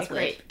 Yes, Don't be that's a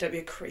weird. creep. Don't be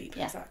a creep.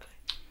 Yeah. Exactly.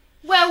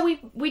 Well,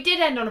 we did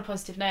end on a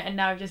positive note, and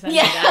now we've just ended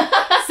Yeah.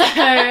 that.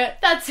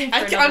 So that's it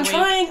for another I'm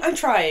week. I'm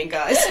trying,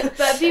 guys.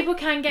 But people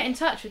can get in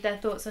touch with their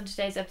thoughts on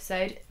today's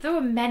episode. There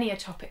were many a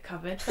topic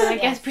covered, but I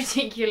guess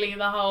particularly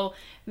the whole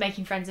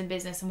making friends in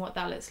business and what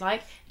that looks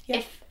like. Yeah.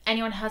 If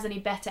anyone has any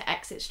better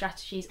exit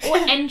strategies or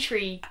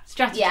entry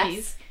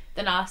strategies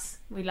than us,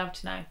 we'd love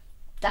to know. And then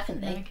we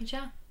Definitely. can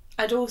share.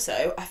 And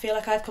also, I feel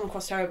like I've come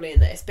across terribly in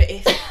this, but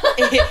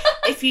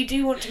if you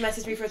do want to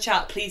message me for a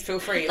chat, please feel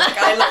free. Like,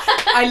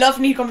 I love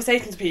new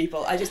conversations with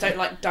people. I just don't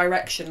like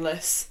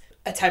directionless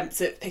attempts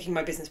at picking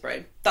my business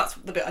brain. That's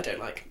the bit I don't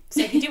like.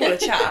 So if you do want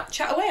to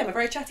chat away. I'm a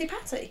very chatty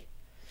patty.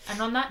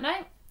 And on that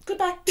note,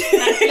 Goodbye. thanks for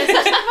listening to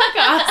the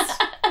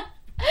podcast.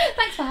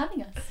 Thanks for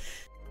having us.